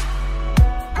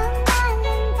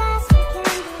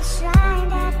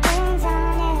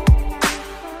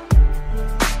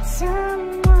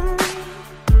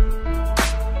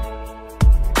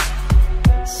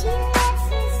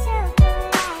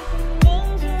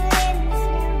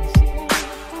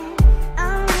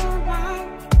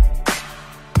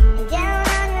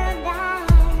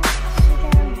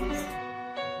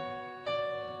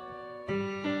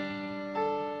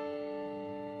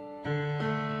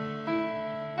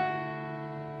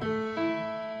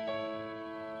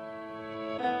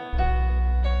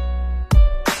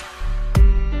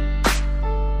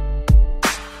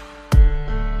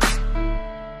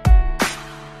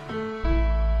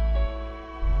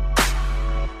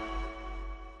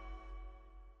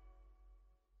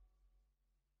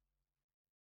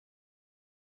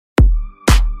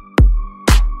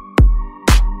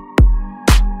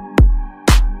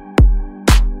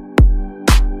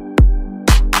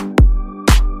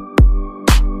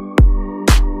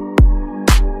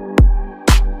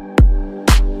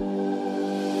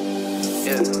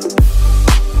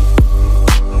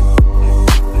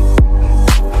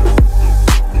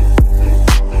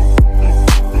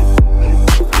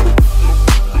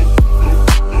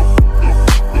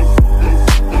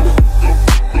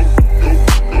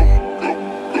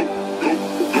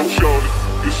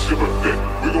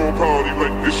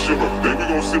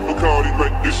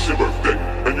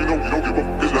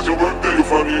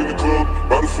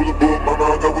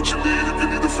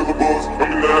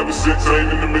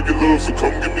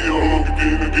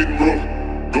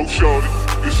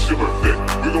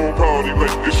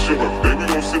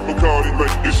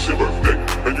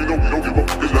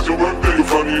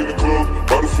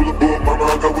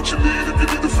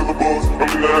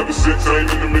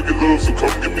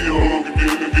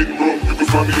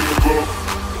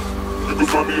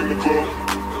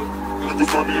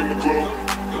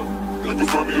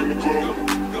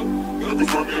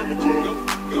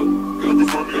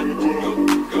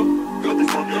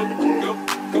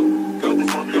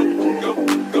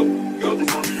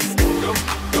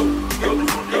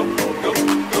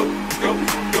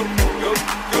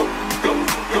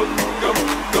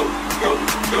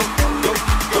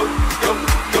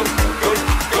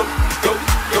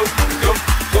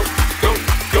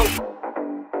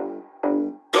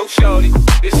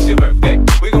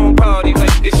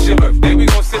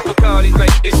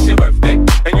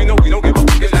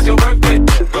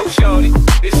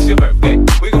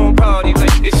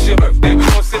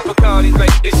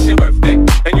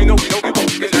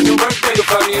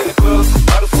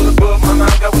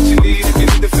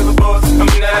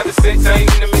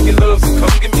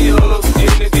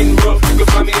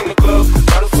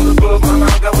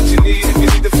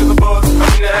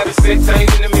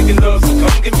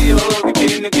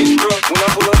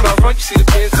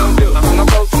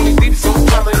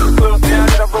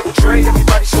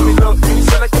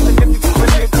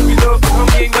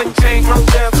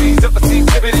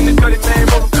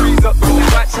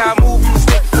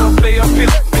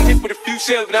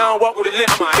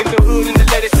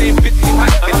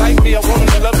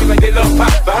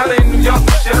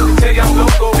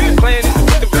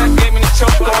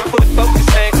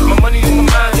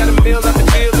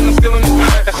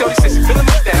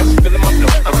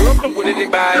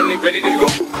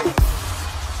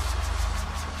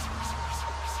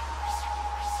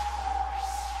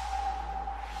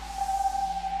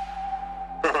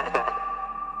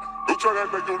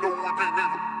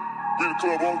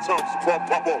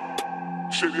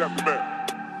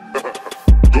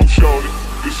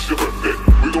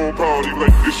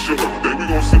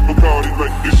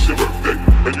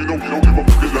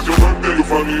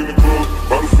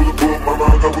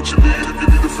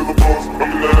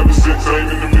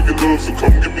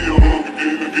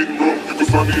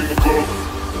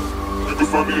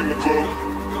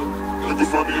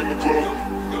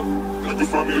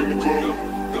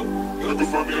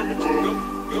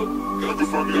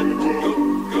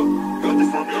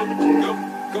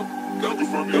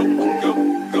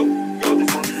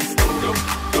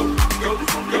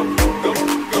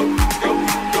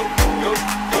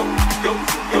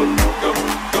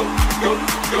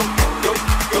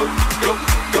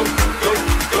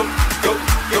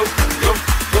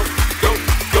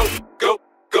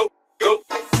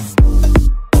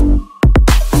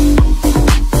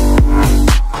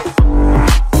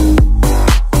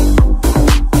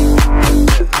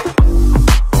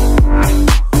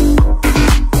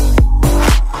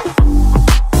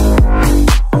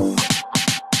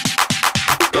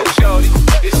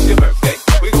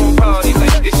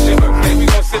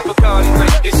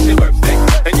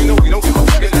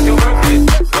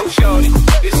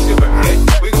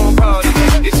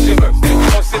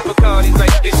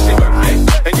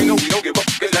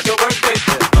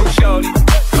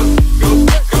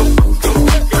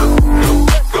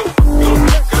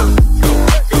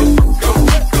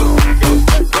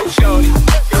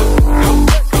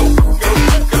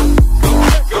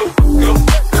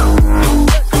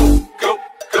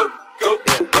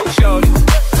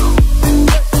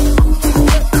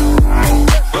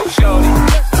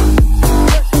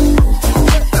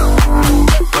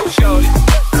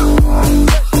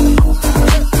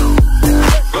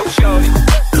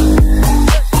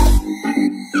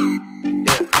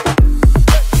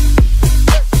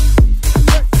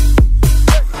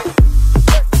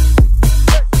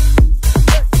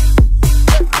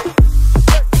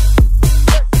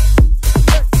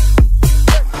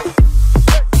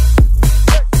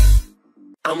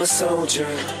 I'm a soldier.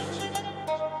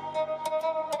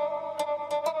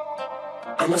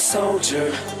 I'm a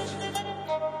soldier.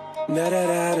 Da da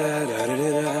da da da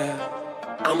da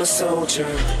da. I'm a soldier.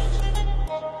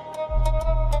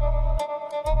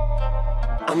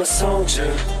 I'm a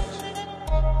soldier.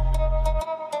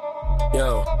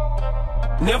 Yo.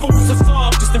 Never was a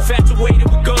thug, just infatuated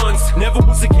with guns. Never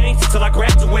was a gangster till I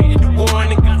graduated to one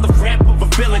and got the rap of a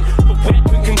villain, a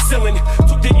weapon concealing.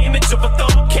 Took the image of a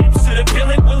thug, captured a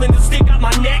villain, willing to stick out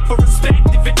my neck for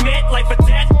respect. If it meant life or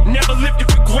death, never lived to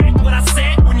regret what I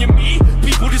said. When you're me,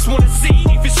 people just wanna see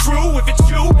if it's true, if it's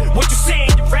you. What you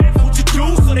saying, you rap, what you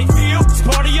do, so they feel it's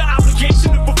part of your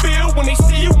obligation to fulfill. When they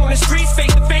see you on the streets,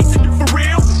 face to face, and you for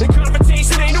real. And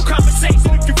confrontation ain't no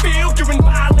conversation if you feel you're in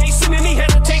violation. Any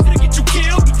hesitation to get you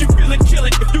killed. If you feel it, kill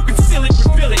it. If you conceal it,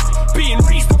 reveal it. Being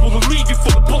reasonable to leave you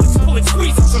full of bullets, pull it,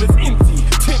 squeeze it till it's empty.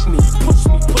 Tempt me, push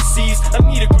me, pussies. I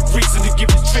need a good reason to give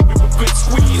this treatment a good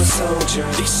squeeze. I'm a soldier.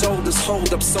 These shoulders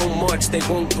hold up so much they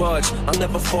won't budge. I'll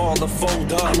never fall or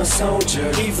fold up. I'm a soldier.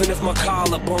 Even if my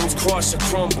collarbones crush or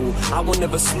crumble, I will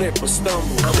never slip or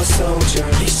stumble. I'm a soldier.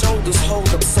 These shoulders hold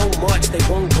up so much they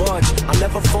won't budge. I'll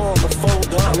never fall or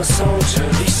fold up. I'm a soldier.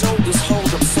 These shoulders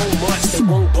hold up so much they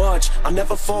won't budge. I'll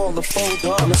never fall or fold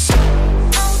up. I'm a soldier.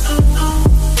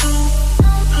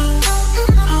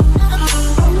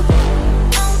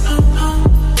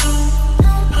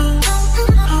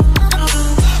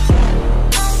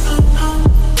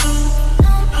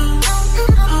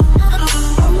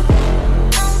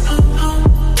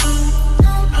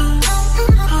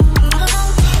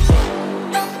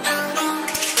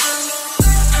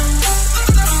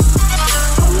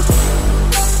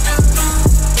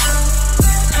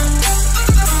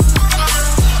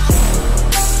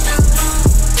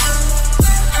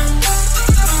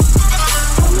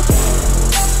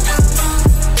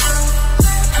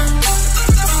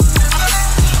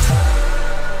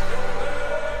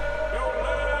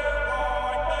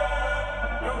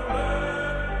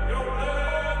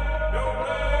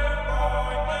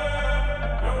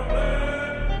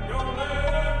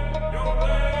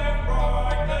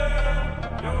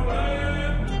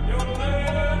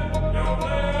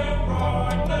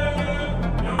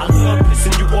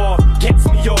 Gets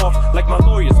me off, like my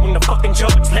lawyers when the fucking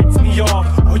judge lets me off.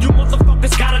 All you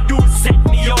motherfuckers gotta do is set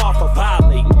me off. For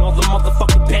violating all the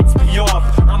motherfucking bets me off.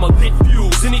 I'm a lit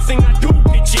fuse, anything I do,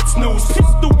 bitch, it's news.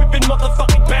 Pistol whipping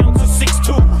motherfucking bouncer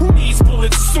 6'2". Who needs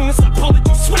bullets? As soon as I pull it,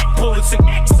 you sweat bullets. An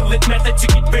excellent method to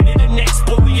get rid of the next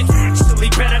bully. It's actually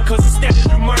better, cause instead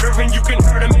of you murdering, you can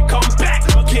hurt him and come back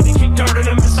again and kick dirt in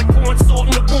him. It's like pouring salt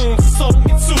in the wound, so don't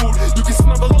get sued. You can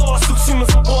smell the lawsuit soon as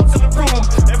I walk in the room.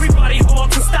 Everybody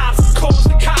halts and stops. Calls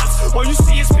the cops. All you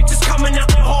see is pictures coming out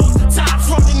their halls, the tops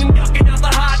running and ducking out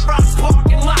the hot rocks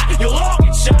parking lot. You'll all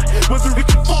get shot, whether it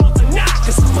can fall or not.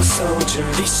 Cause I'm a soldier.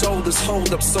 These shoulders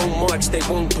hold up so much they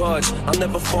won't budge. I'll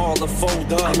never fall or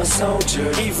fold up. I'm a soldier.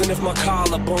 Even if my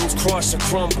collarbones crush or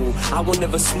crumble, I will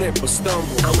never slip or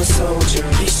stumble. I'm a soldier.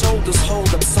 These shoulders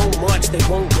hold up so much they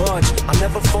won't budge. I'll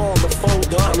never fall or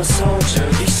fold up. I'm a soldier.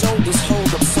 These shoulders hold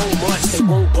up so much they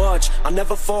won't budge. I'll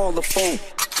never fall or fold.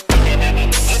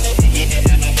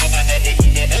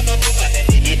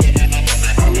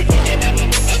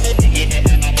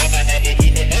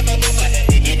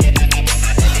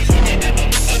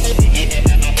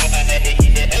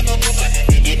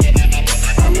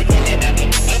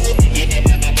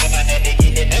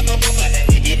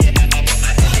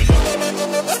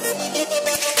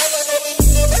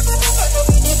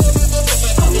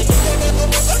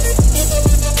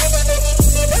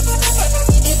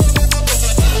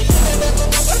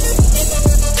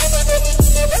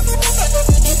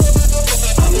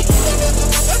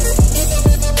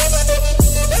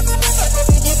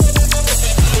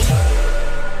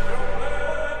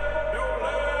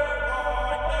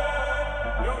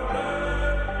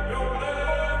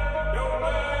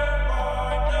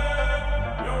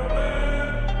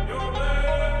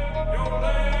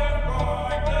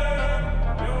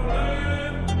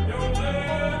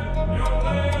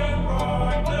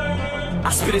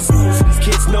 I spit it smooth so these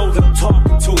kids know that I'm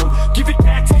talking to them. Give it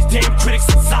back to these damn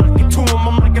critics and socking to them.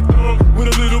 I'm like a thumb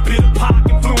with a little bit of pop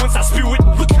influence. I spew it,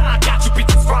 look how I got you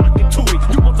bitches rocking to it.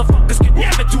 You motherfuckers can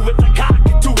never do it like I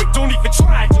can do it. Don't even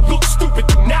try it, you look stupid,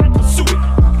 do not pursue it.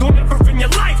 Don't ever in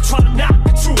your life try to knock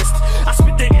the truest. I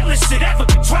spit the illest shit ever,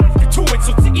 can drive you to it.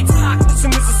 So tick-tock,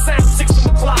 listen, there's a sound 6 on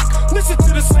the clock. Listen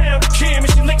to the sound of Kim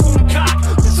as she licks on the cock.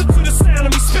 Listen to the sound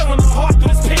of me spilling my heart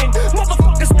through this pen.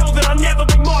 Motherfuckers know that I'll never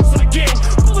be martyred again.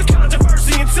 Full of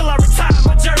controversy until I retire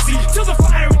my jersey. Till the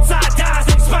fire inside dies,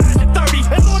 expires at 30.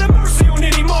 And Lord have mercy on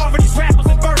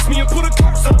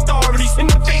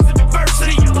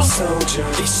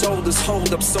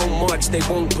they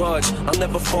won't budge. I'll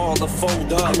never fall or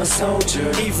fold up. I'm a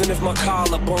soldier. Even if my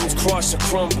collarbones crush or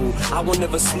crumble, I will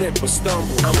never slip or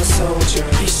stumble. I'm a soldier.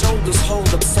 These shoulders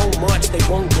hold up so much, they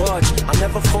won't budge. I'll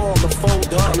never fall or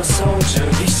fold up. I'm a soldier.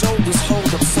 These shoulders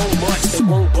hold up so much, they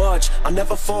won't budge. I'll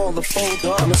never fall or fold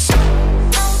up. I'm a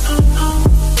soldier.